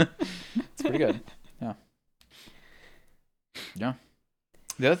 It's pretty good. Yeah. Yeah.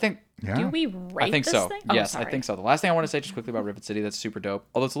 The other thing. Yeah. Do we rate I think this so. thing? Yes, Oh, I think so. The last thing I want to say just quickly about Rivet City that's super dope,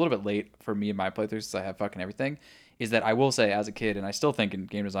 although it's a little bit late for me and my playthroughs since I have fucking everything, is that I will say as a kid, and I still think in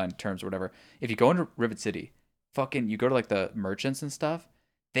game design terms or whatever, if you go into Rivet City, fucking you go to like the merchants and stuff,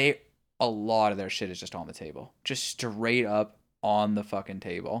 a lot of their shit is just on the table. Just straight up on the fucking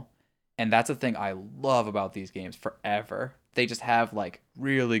table. And that's the thing I love about these games forever. They just have like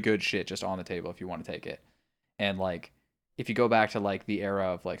really good shit just on the table if you want to take it. And like if you go back to like the era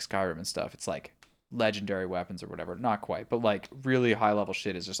of like Skyrim and stuff, it's like legendary weapons or whatever. Not quite, but like really high level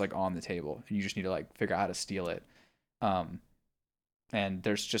shit is just like on the table and you just need to like figure out how to steal it. And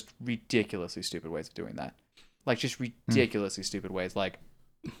there's just ridiculously stupid ways of doing that. Like just ridiculously stupid ways. Like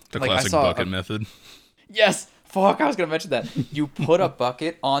the classic bucket method. Yes. Fuck, I was going to mention that. You put a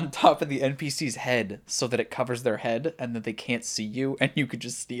bucket on top of the NPC's head so that it covers their head and that they can't see you and you could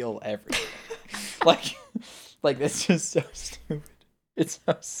just steal everything. like it's just so stupid. It's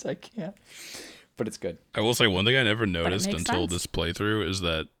so I can't. But it's good. I will say one thing I never noticed until this playthrough is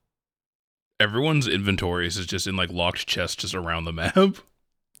that everyone's inventories is just in like locked chests just around the map.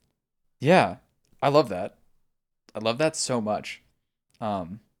 Yeah. I love that. I love that so much.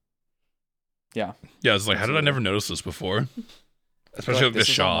 Yeah. Yeah, it's like, how did I never notice this before? Especially like the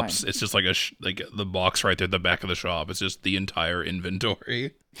shops. It's just like like the box right there at the back of the shop. It's just the entire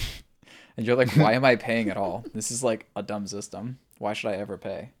inventory. And you're like, why am I paying at all? This is like a dumb system. Why should I ever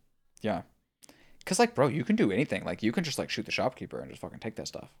pay? Yeah. Because like, bro, you can do anything. Like you can just like shoot the shopkeeper and just fucking take that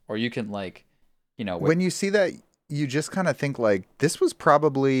stuff. Or you can like, you know. When you see that, you just kind of think like, this was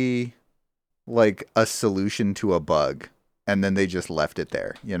probably like a solution to a bug. And then they just left it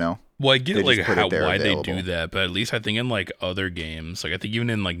there, you know? Well, I get it, like why they do that, but at least I think in like other games, like I think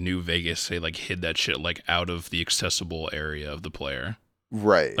even in like New Vegas, they like hid that shit like out of the accessible area of the player.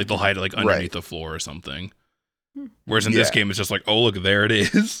 Right. Like they'll hide it like underneath the floor or something. Whereas in this game, it's just like, oh look, there it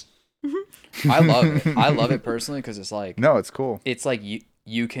is. I love it. I love it personally because it's like no, it's cool. It's like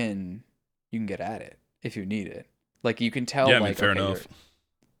you can get at it if you need it. Like you can tell. Yeah, like, fair enough.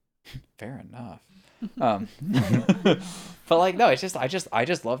 Fair enough. But like no, it's just I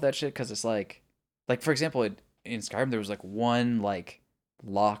just love that shit because it's like for example in Skyrim there was like one like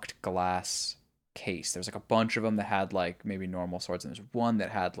locked glass case. There was like a bunch of them that had like maybe normal swords and there's one that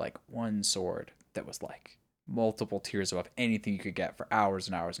had like one sword that was like multiple tiers above anything you could get for hours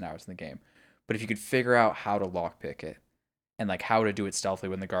and hours and hours in the game. But if you could figure out how to lockpick it and like how to do it stealthily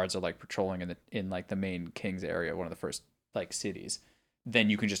when the guards are like patrolling in like the main king's area, one of the first like cities, then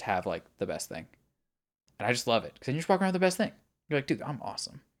you can just have like the best thing. And I just love it because then you just walk around with the best thing. You're like, dude, I'm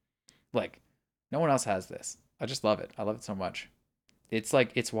awesome. Like, no one else has this. I just love it. I love it so much. It's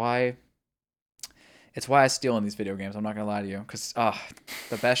like it's why I steal in these video games. I'm not gonna lie to you, because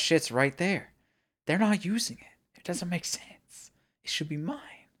the best shit's right there. They're not using it. It doesn't make sense. It should be mine.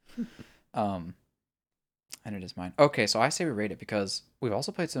 And it is mine. Okay, so I say we rate it because we've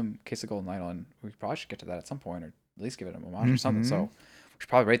also played some Case of Golden Idol, and we probably should get to that at some point, or at least give it a homage or something. So we should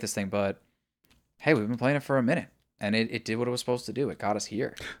probably rate this thing. But hey, we've been playing it for a minute, and it did what it was supposed to do. It got us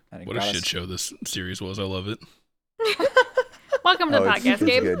here. And what a shit show this series was. I love it. Welcome to the podcast,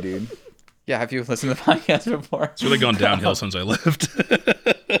 Gabe. Good, dude. Yeah, have you listened to the podcast before? It's really gone downhill since I left.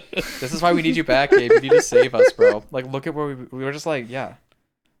 This is why we need you back, Gabe. You need to save us, bro. Like, look at where we were just like, yeah.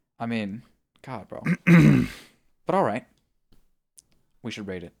 I mean, God, bro. But all right. We should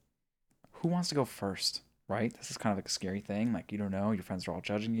rate it. Who wants to go first, right? This is kind of like a scary thing. Like, you don't know. Your friends are all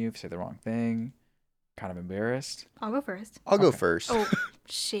judging you if you say the wrong thing. Kind of embarrassed. I'll go first. I'll go first. Oh,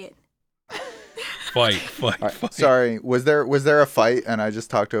 shit. Fight. Sorry, was there a fight and I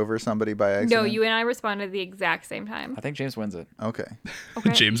just talked over somebody by accident? No, you and I responded at the exact same time. I think James wins it. Okay.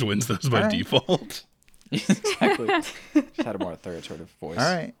 James wins those by default. Exactly. Just had a more authoritative voice.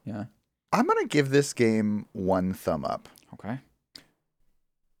 All right. Yeah. I'm going to give this game 1 thumb up. Okay.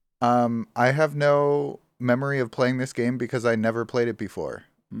 I have no memory of playing this game because I never played it before.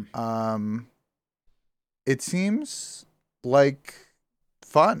 It seems like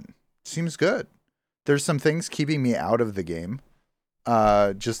fun. Seems good. There's some things keeping me out of the game,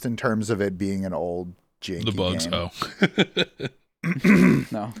 just in terms of it being an old janky The bugs, game.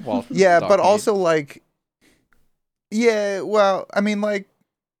 No. Well, yeah, but also like, yeah. Well, I mean, like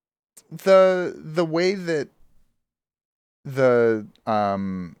the way that the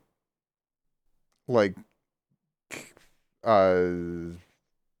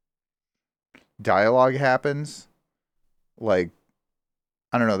dialogue happens, like.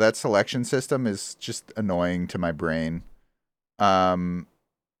 I don't know, that selection system is just annoying to my brain. But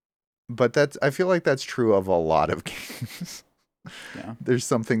I feel like that's true of a lot of games. Yeah. There's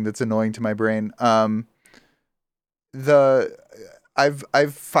something that's annoying to my brain. I've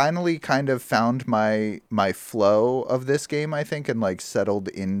finally kind of found my flow of this game, I think, and like settled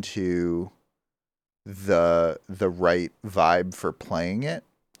into the right vibe for playing it,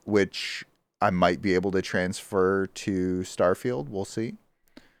 which I might be able to transfer to Starfield. We'll see.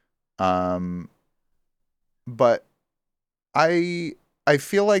 But I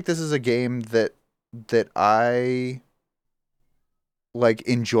feel like this is a game that I like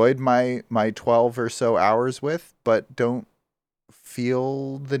enjoyed my 12 or so hours with, but don't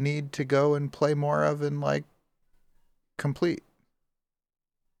feel the need to go and play more of and like complete.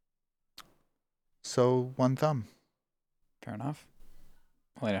 So 1 thumb. Fair enough.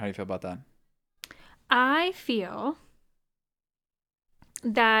 Elena, how do you feel about that? I feel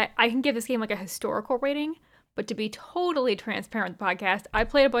that I can give this game like a historical rating, but to be totally transparent with the podcast, I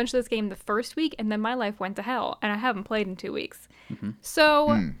played a bunch of this game the first week and then my life went to hell and I haven't played in 2 weeks.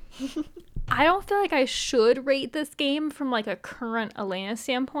 So I don't feel like I should rate this game from like a current Elena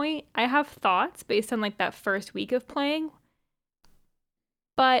standpoint. I have thoughts based on like that first week of playing.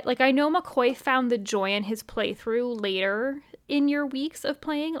 But like I know McCoy found the joy in his playthrough later in your weeks of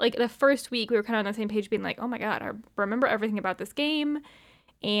playing. Like the first week we were kind of on the same page being like, oh my God, I remember everything about this game.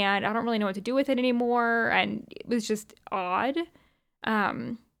 And I don't really know what to do with it anymore. And it was just odd.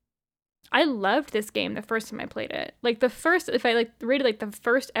 I loved this game the first time I played it. Like if I like rated like the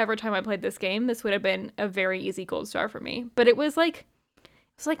first ever time I played this game, this would have been a very easy gold star for me. But it was like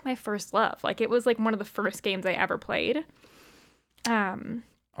my first love. Like it was like one of the first games I ever played.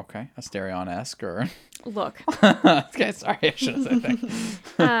 Okay, Asterion-esque or look. Okay, sorry, I should have said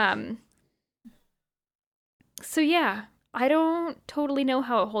that. So yeah. I don't totally know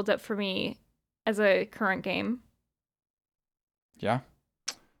how it holds up for me as a current game. Yeah.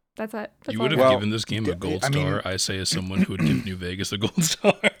 That's it. You would have given this game a gold star, I say, as someone who would give New Vegas a gold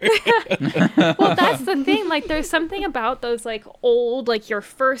star. Well, that's the thing. Like, there's something about those, like, old, like, your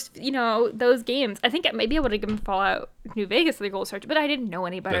first, those games. I think maybe I would have given Fallout New Vegas the gold star, but I didn't know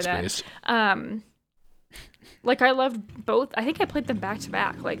any better then. Like, I loved both. I think I played them back to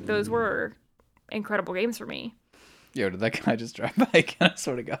back. Like, those were incredible games for me. Yo, did that guy just drive by again? I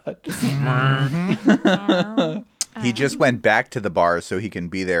swear to God. He just went back to the bar so he can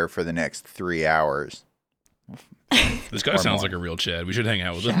be there for the next 3 hours. This guy sounds like a real Chad. We should hang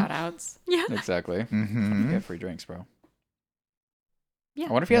out with him. Shout outs. Yeah. Exactly. Mm-hmm. Get free drinks, bro. Yeah.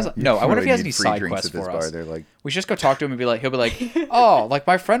 I wonder if he has. No, I wonder if he has any side quests for us. Like, we should just go talk to him and be like, he'll be like, oh, like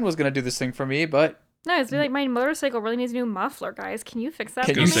my friend was gonna do this thing for me, but No, it's like my motorcycle really needs a new muffler, guys. Can you fix that?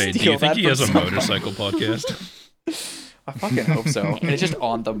 Can for you me? Say, do steal you think that he from has a someone? motorcycle podcast? I fucking hope so. And it's just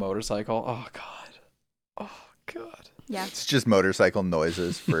on the motorcycle. Oh god. Oh god. Yeah. it's just motorcycle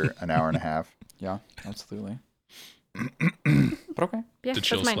noises for an hour and a half. Yeah, absolutely. But okay. Yeah, The that's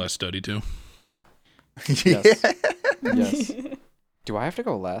chill mine. / study too. Yes. Yes. Do I have to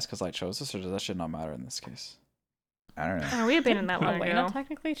go last because I chose this, or does that shit not matter in this case? I don't know. Oh, we abandoned that long Elena ago.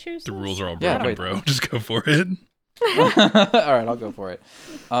 technically choose The this? rules are all Yeah, broken, wait. bro. Just go for it. All right, I'll go for it.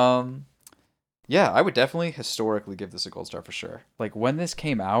 Yeah, I would definitely historically give this a gold star for sure. Like when this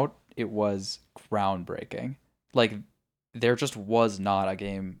came out, it was groundbreaking. Like there just was not a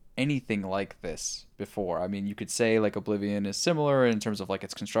game anything like this before. I mean, you could say like Oblivion is similar in terms of like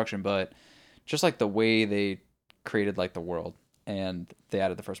its construction, but just like the way they created like the world and they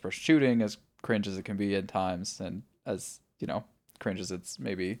added the first person shooting, as cringe as it can be at times and as, you know, cringe as it's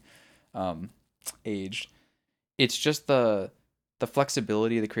maybe aged. It's just the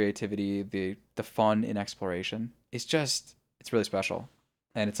flexibility, the creativity, the fun in exploration. It's really special.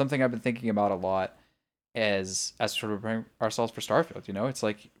 And it's something I've been thinking about a lot as sort of preparing ourselves for Starfield, you know? It's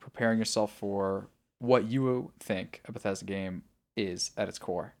like preparing yourself for what you think a Bethesda game is at its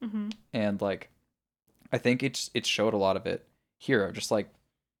core. Mm-hmm. And like I think it showed a lot of it here. Just like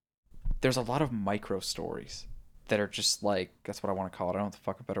there's a lot of micro stories that are just like, that's what I want to call it. I don't know what the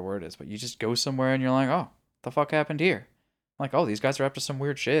fuck a better word is, but you just go somewhere and you're like, oh, the fuck happened here? Like, oh, these guys are up to some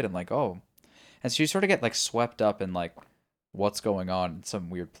weird shit, and like, oh. And so you sort of get like swept up in like what's going on in some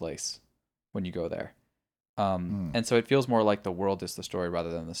weird place when you go there. And so it feels more like the world is the story rather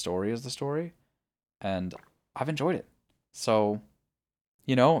than the story is the story. And I've enjoyed it. So,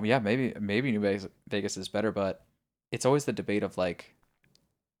 you know, yeah, maybe New Vegas is better, but it's always the debate of like,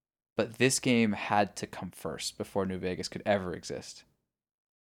 but this game had to come first before New Vegas could ever exist.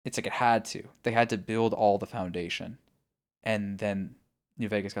 It's like it had to. They had to build all the foundation, and then New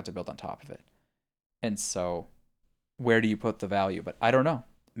Vegas got to build on top of it. And so, where do you put the value? But I don't know.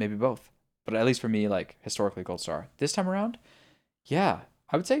 Maybe both. But at least for me, like historically, gold star. This time around, yeah,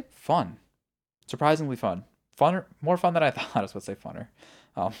 I would say fun. Surprisingly fun. Funner, more fun than I thought. I was going to say funner.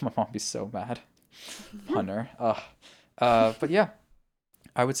 My mom would be so mad. Funner. But yeah,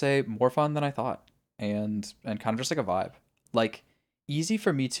 I would say more fun than I thought, and kind of just like a vibe. Like easy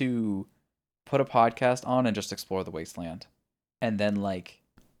for me to put a podcast on and just explore the wasteland, and then like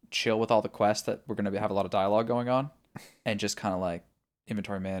chill with all the quests that we're gonna have a lot of dialogue going on, and just kind of like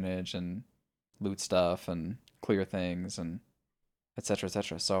inventory manage and loot stuff and clear things and etc.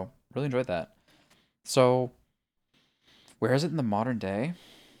 etc. So really enjoyed that. So where is it in the modern day?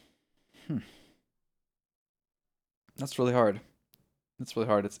 That's really hard. It's really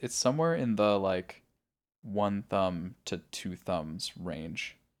hard. It's somewhere in the like 1 thumb to 2 thumbs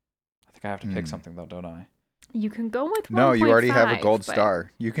range. I think I have to pick something though, don't I? You can go with 1.5. No, you already have a gold but-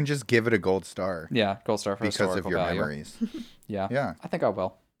 star. You can just give it a gold star Yeah, gold star for because of historical your value. memories. Yeah. Yeah. I think I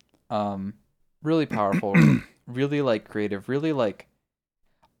will. Really powerful, really like creative, really like,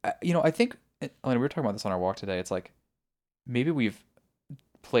 you know, I think, Elena, we were talking about this on our walk today. It's like, maybe we've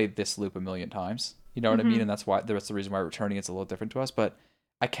played this loop a million times. You know what I mean? And that's the reason why returning it's a little different to us. But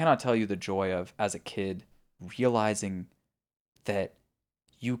I cannot tell you the joy of, as a kid, realizing that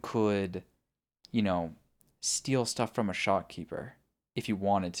you could, you know, steal stuff from a shopkeeper if you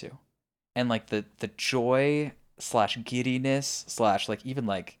wanted to. And like the joy / giddiness / like even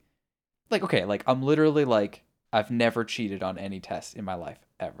like okay, like I'm literally like I've never cheated on any test in my life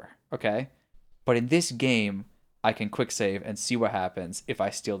ever, okay? But in this game, I can quick save and see what happens if I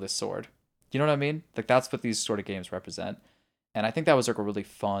steal this sword. You know what I mean? Like that's what these sort of games represent. And I think that was like a really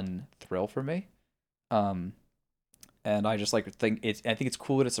fun thrill for me. And I just like think I think it's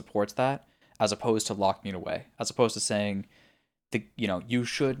cool that it supports that as opposed to locking it away, as opposed to saying you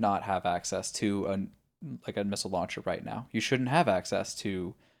should not have access to a missile launcher right now. You shouldn't have access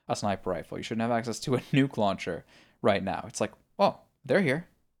to a sniper rifle. You shouldn't have access to a nuke launcher right now. It's like, well, they're here.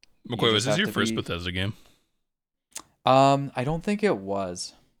 McCoy, was this your first Bethesda game? I don't think it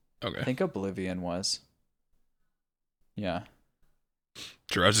was. Okay. I think Oblivion was. Yeah.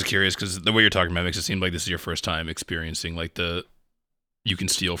 Sure, I was just curious because the way you're talking about it makes it seem like this is your first time experiencing like you can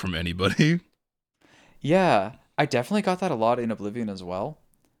steal from anybody. Yeah, I definitely got that a lot in Oblivion as well.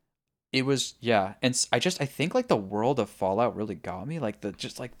 It was, yeah, and I think like the world of Fallout really got me, like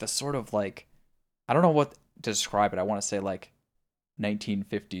the sort of like, I don't know what to describe it. I want to say like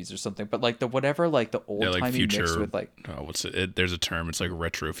 1950s or something, but like the whatever, like the old timey future, mixed with like what's it? There's a term. It's like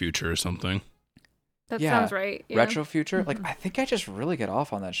retro future or something. That sounds right. Yeah. Retro future. Like I think I just really get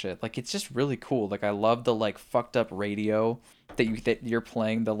off on that shit. Like it's just really cool. Like I love the like fucked up radio that you're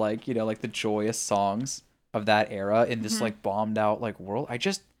playing, the like, you know, like the joyous songs of that era in this like bombed out like world. I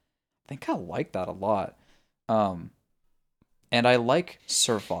just think I like that a lot. And I like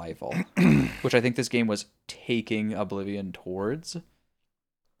survival, which I think this game was taking Oblivion towards,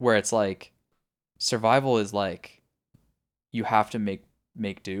 where it's like survival is like you have to make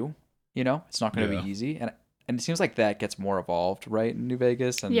do, you know? It's not going to be easy. And it seems like that gets more evolved, right, in New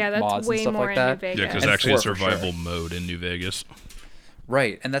Vegas and that's mods way and stuff more like in that. New Vegas. Yeah, because And actually a 4 for survival sure. mode in New Vegas.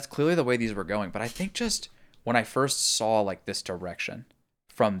 Right, and that's clearly the way these were going. But I think just when I first saw like this direction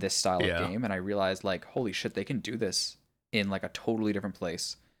from this style of game, and I realized like, holy shit, they can do this in like a totally different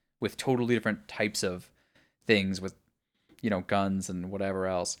place with totally different types of things with, you know, guns and whatever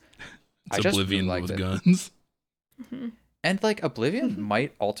else. It's I just Oblivion really with liked it. guns. And like Oblivion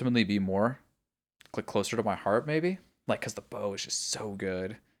might ultimately be more closer to my heart, maybe, like because the bow is just so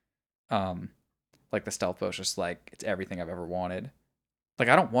good. Like the stealth bow is just like it's everything I've ever wanted. Like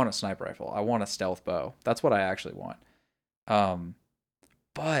I don't want a sniper rifle, I want a stealth bow. That's what I actually want.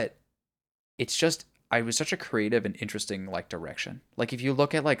 But it's just I was such a creative and interesting like direction. Like if you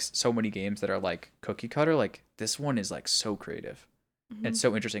look at like so many games that are like cookie cutter, like this one is like so creative and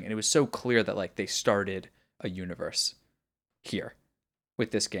so interesting, and it was so clear that like they started a universe here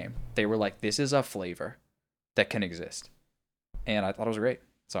with this game. They were like, this is a flavor that can exist, and I thought it was great.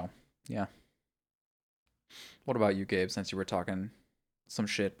 So yeah. What about you, Gabe? Since you were talking some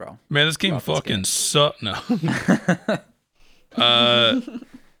shit, bro. Man, this game fucking sucked. No.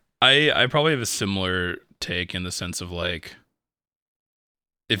 I probably have a similar take in the sense of like,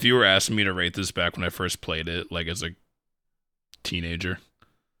 if you were asking me to rate this back when I first played it, like as a teenager,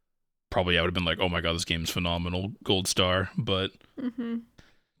 probably I would have been like, oh my god, this game's phenomenal, gold star. But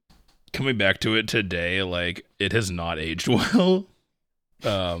coming back to it today, like it has not aged well.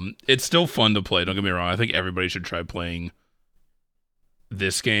 It's still fun to play, don't get me wrong. I think everybody should try playing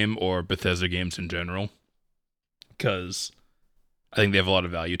this game or Bethesda games in general, because I think they have a lot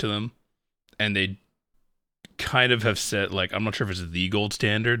of value to them, and they kind of have set, like, I'm not sure if it's the gold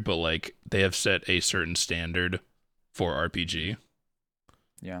standard, but like they have set a certain standard for RPG.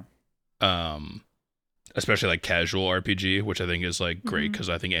 Yeah. Especially like casual RPG, which I think is like great because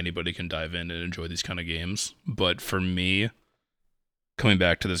I think anybody can dive in and enjoy these kind of games. But for me, coming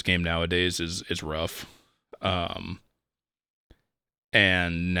back to this game nowadays is rough.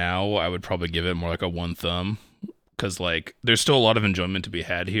 And now I would probably give it more like a 1 thumb, because like there's still a lot of enjoyment to be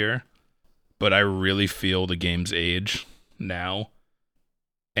had here, but I really feel the game's age now,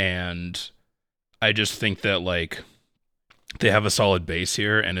 and I just think that like they have a solid base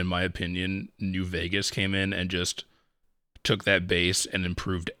here, and in my opinion, New Vegas came in and just took that base and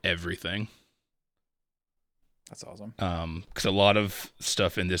improved everything. That's awesome. Because a lot of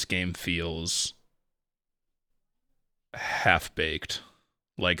stuff in this game feels half-baked.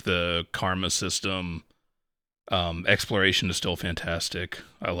 Like the karma system, exploration is still fantastic.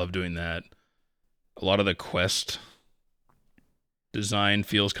 I love doing that. A lot of the quest design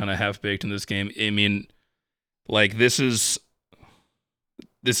feels kind of half-baked in this game. I mean, like this is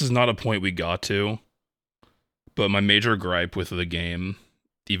not a point we got to, but my major gripe with the game,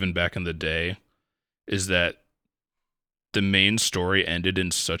 even back in the day, is that the main story ended in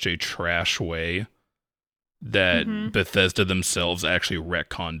such a trash way that Bethesda themselves actually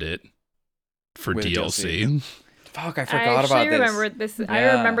retconned it for With DLC. Fuck, I forgot about this. Remembered this. Yeah.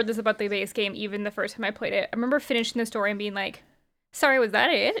 I remembered this about the base game even the first time I played it. I remember finishing the story and being like, sorry, was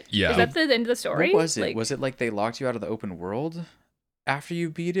that it? Yeah. Is that the end of the story? What was it? Like, Was it like they locked you out of the open world after you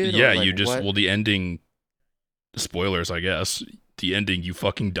beat it? Yeah, or like you just, what? well, the ending, spoilers, I guess. The ending, you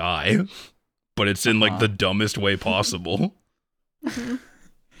fucking die. But it's in like the dumbest way possible.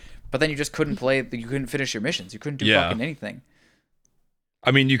 But then you just couldn't play, you couldn't finish your missions. You couldn't do fucking anything.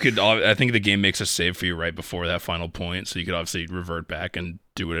 I mean, you could, I think the game makes a save for you right before that final point, so you could obviously revert back and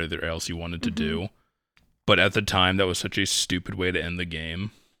do whatever else you wanted to do. But at the time, that was such a stupid way to end the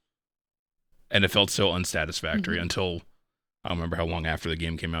game. And it felt so unsatisfactory until, I don't remember how long after the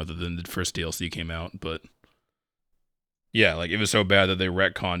game came out that the first DLC came out, but yeah, like it was so bad that they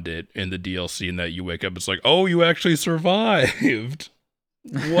retconned it in the DLC, and that you wake up, it's like, oh, you actually survived.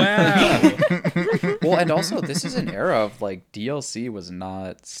 Wow. Well, and also this is an era of like DLC was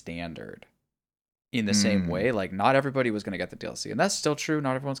not standard in the same way. Like not everybody was going to get the DLC, and that's still true.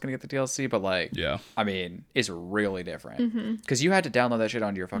 Not everyone's going to get the DLC, but like, Yeah. I mean, it's really different because you had to download that shit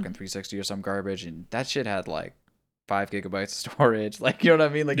onto your fucking 360 or some garbage, and that shit had like 5 gigabytes of storage. Like, you know what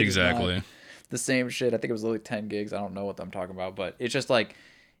I mean? Like, exactly the same shit. I think it was like 10 gigs. I don't know what I'm talking about, but it's just like,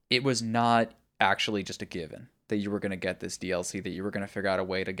 it was not actually just a given that you were going to get this DLC, that you were going to figure out a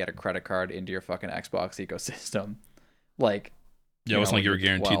way to get a credit card into your fucking Xbox ecosystem. Like, yeah, it wasn't like you were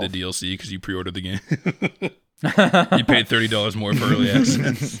guaranteed 12. The DLC because you pre-ordered the game. You paid $30 more for early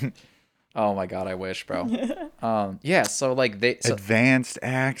access. Oh my god, I wish, bro. Yeah, so like advanced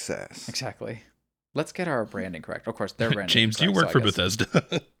access. Exactly. Let's get our branding correct. Of course, their branding. James, do you work for Bethesda?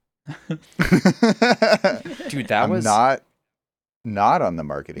 Dude, I'm not on the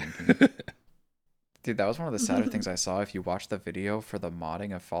marketing team. Dude, that was one of the sadder things I saw. If you watch the video for the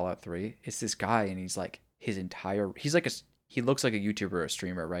modding of Fallout 3, it's this guy, and he's like he looks like a YouTuber or a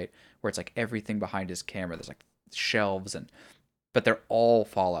streamer, right? Where it's like everything behind his camera, there's like shelves, but they're all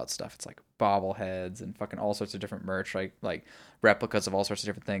Fallout stuff. It's like bobbleheads and fucking all sorts of different merch, right? Like replicas of all sorts of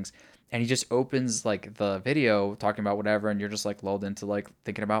different things. And he just opens like the video talking about whatever, and you're just like lulled into like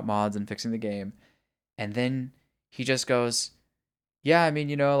thinking about mods and fixing the game. And then he just goes, yeah, I mean,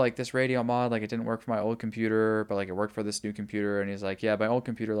 you know, like this radio mod, like it didn't work for my old computer, but like it worked for this new computer. And he's like, yeah, my old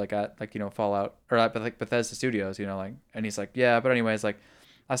computer, like at like, you know, Fallout or at like Bethesda Studios, you know, like, and he's like, yeah, but anyways, like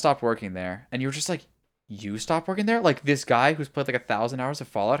I stopped working there. And you're just like, you stopped working there? Like this guy who's played like 1,000 hours of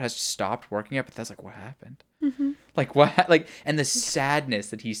Fallout has stopped working at Bethesda. Like, what happened? Mm-hmm. Like what? Like, and the sadness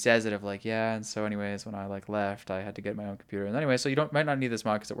that he says it of like, yeah, and so anyways, when I like left, I had to get my own computer. And anyway, so you might not need this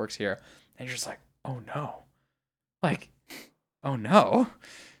mod because it works here. And you're just like, oh no, like, oh no.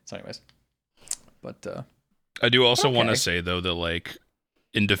 So anyways, but I do also want to say though that like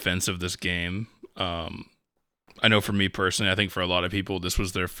in defense of this game, I know for me personally, I think for a lot of people this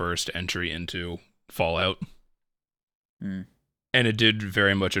was their first entry into Fallout, and it did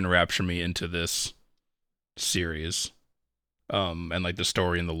very much enrapture me into this series, and like the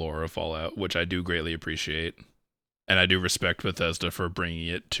story and the lore of Fallout, which I do greatly appreciate, and I do respect Bethesda for bringing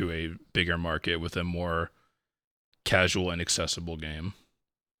it to a bigger market with a more casual and accessible game.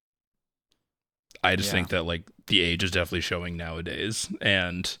 I just think that like the age is definitely showing nowadays,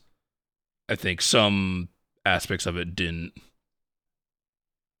 and I think some aspects of it didn't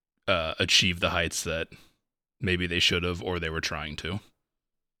achieve the heights that maybe they should have or they were trying to.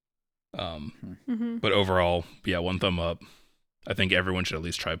 But overall, yeah, one thumb up. I think everyone should at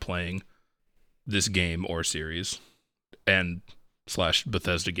least try playing this game or series and /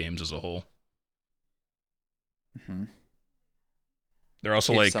 Bethesda games as a whole. They're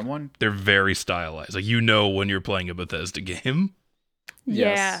also they're very stylized. Like, you know when you're playing a Bethesda game.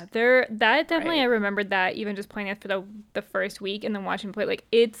 Yeah, that definitely, right. I remembered that even just playing it for the first week and then watching play, like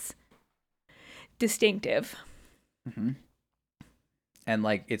it's distinctive. And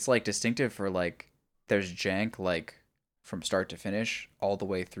like it's like distinctive for like there's jank like from start to finish all the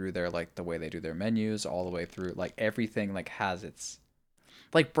way through their like the way they do their menus all the way through like everything like has its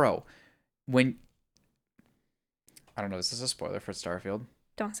like bro when I don't know, is this a spoiler for Starfield?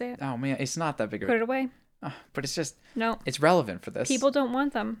 Don't say it. Oh man, it's not that big of Put it away. But it's just no. It's relevant for this. People don't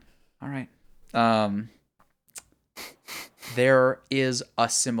want them. All right. There is a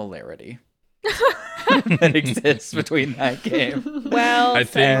similarity that exists between that game. Well, I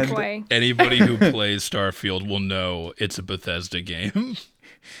think anybody who plays Starfield will know it's a Bethesda game.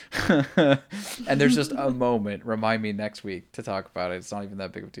 And there's just a moment. Remind me next week to talk about it. It's not even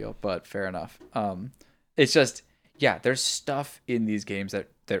that big of a deal, but fair enough. It's just there's stuff in these games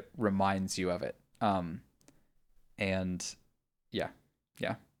that reminds you of it. And yeah.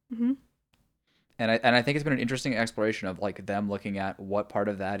 And I think it's been an interesting exploration of like them looking at what part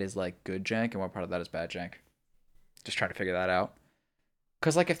of that is like good jank and what part of that is bad jank. Just trying to figure that out.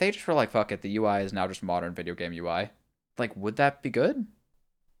 Cause like if they just were like, fuck it, the UI is now just modern video game UI, like would that be good?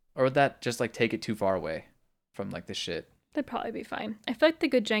 Or would that just like take it too far away from like the shit? That'd probably be fine. I feel like the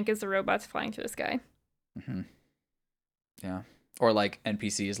good jank is the robots flying through the sky. Yeah. Or like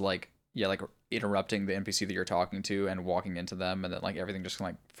NPCs like like interrupting the NPC that you're talking to and walking into them, and then like everything just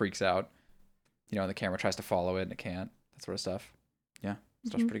like freaks out. You know, and the camera tries to follow it and it can't. That sort of stuff. Yeah,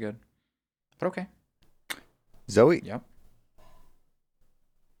 stuff's pretty good. But okay. Zoe. Yep.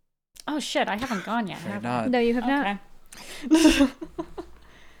 Oh shit! I haven't gone yet. You're not. No, you have not.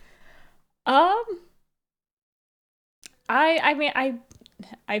 I mean,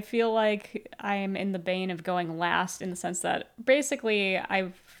 I feel like I'm in the vein of going last in the sense that basically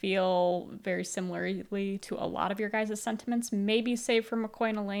I feel very similarly to a lot of your guys' sentiments, maybe save for McCoy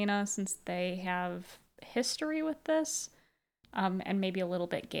and Elena since they have history with this, and maybe a little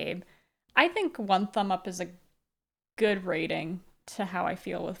bit Gabe. I think one thumb up is a good rating to how I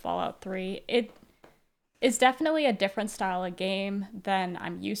feel with Fallout 3. is definitely a different style of game than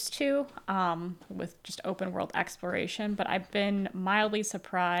I'm used to, with just open world exploration. But I've been mildly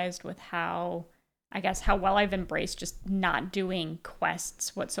surprised with how well I've embraced just not doing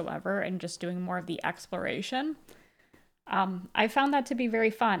quests whatsoever and just doing more of the exploration. I found that to be very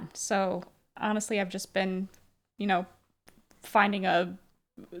fun. So honestly, I've just been, finding a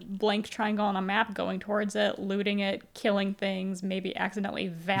blank triangle on a map, going towards it, looting it, killing things, maybe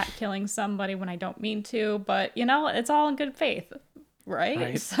accidentally killing somebody when I don't mean to, but it's all in good faith,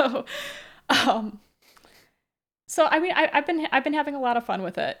 right? So I mean, I've been having a lot of fun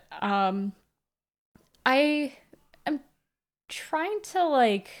with it. I am trying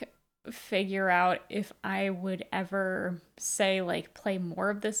to figure out if I would ever say play more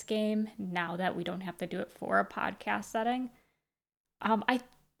of this game now that we don't have to do it for a podcast setting. I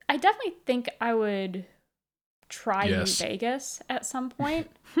definitely think I would try New Vegas at some point.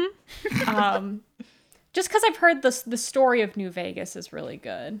 Just because I've heard the story of New Vegas is really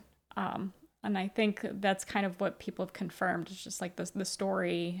good. And I think that's kind of what people have confirmed. It's just the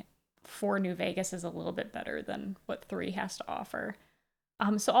story for New Vegas is a little bit better than what 3 has to offer.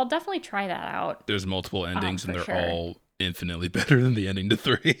 So I'll definitely try that out. There's multiple endings and they're all infinitely better than the ending to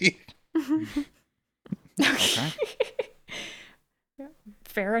 3. Okay.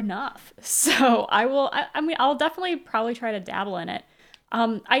 Fair enough. So I'll definitely probably try to dabble in it.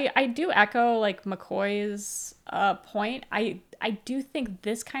 I do echo McCoy's point. I do think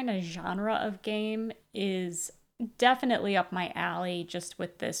this kind of genre of game is definitely up my alley, just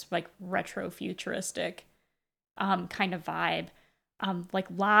with this retro futuristic kind of vibe.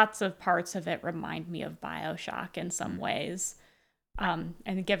 Lots of parts of it remind me of BioShock in some ways.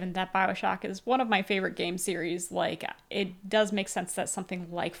 And given that BioShock is one of my favorite game series, it does make sense that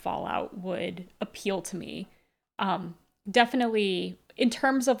something like Fallout would appeal to me. Definitely in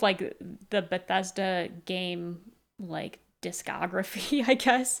terms of the Bethesda game discography, I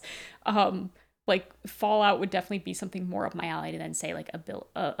guess. Fallout would definitely be something more up my alley than say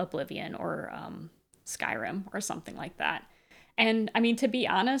Oblivion or Skyrim or something like that. And I mean, to be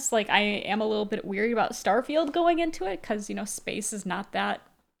honest, I am a little bit weary about Starfield going into it because, space is not that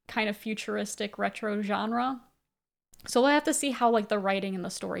kind of futuristic retro genre. So we'll have to see how the writing and the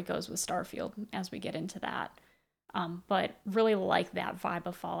story goes with Starfield as we get into that. But really like that vibe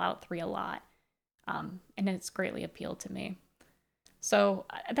of Fallout 3 a lot. And it's greatly appealed to me. So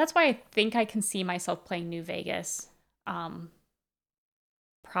that's why I think I can see myself playing New Vegas.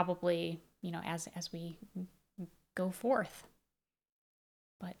 Probably, as we go forth.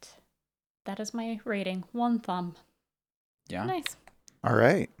 But that is my rating. 1 thumb. Yeah. Nice. All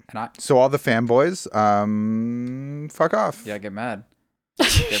right. So all the fanboys, fuck off. Yeah, get mad.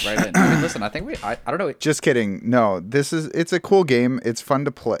 Get right in. I mean, listen, I think I don't know. Just kidding. No, it's a cool game. It's fun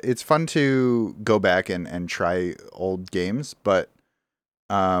to play. It's fun to go back and try old games, but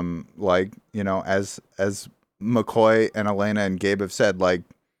as McCoy and Elena and Gabe have said,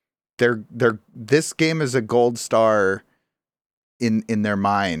 this game is a gold star in their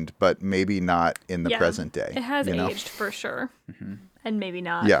mind, but maybe not in the present day. It has aged for sure. Mm-hmm. And maybe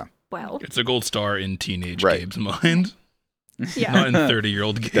not. Yeah. Well. It's a gold star in teenage Gabe's mind. Yeah. Not in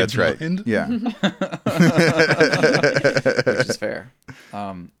 30-year-old Gabe's That's right. mind. Yeah. Which is fair.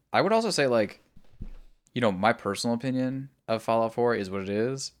 I would also say my personal opinion of Fallout 4 is what it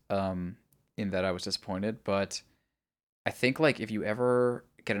is, in that I was disappointed, but I think if you ever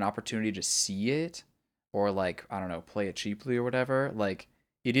get an opportunity to see it, or I don't know, play it cheaply or whatever,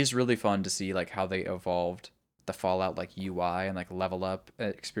 it is really fun to see how they evolved the Fallout UI and level up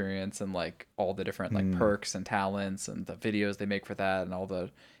experience and all the different perks and talents and the videos they make for that and all the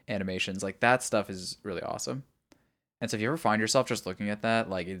animations. That stuff is really awesome. And so if you ever find yourself just looking at that,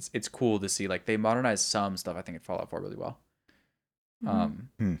 it's cool to see they modernize some stuff, I think, in Fallout 4 really well.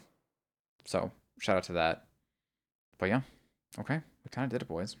 So shout out to that. But yeah, okay, we kind of did it,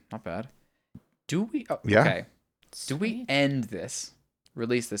 boys. Not bad. Do we? Oh, yeah. Okay. Do we end this?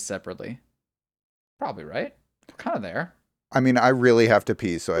 Release this separately? Probably, right? We're kind of there. I mean, I really have to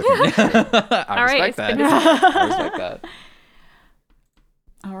pee, so I think. I respect that. I respect that.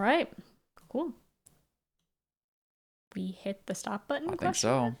 All right. Cool. We hit the stop button. I think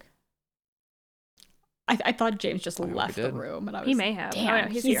so. I thought James just left the room, and I was. He may have. Damn,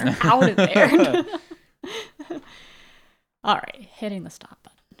 he's he's here. out of there. All right, hitting the stop button.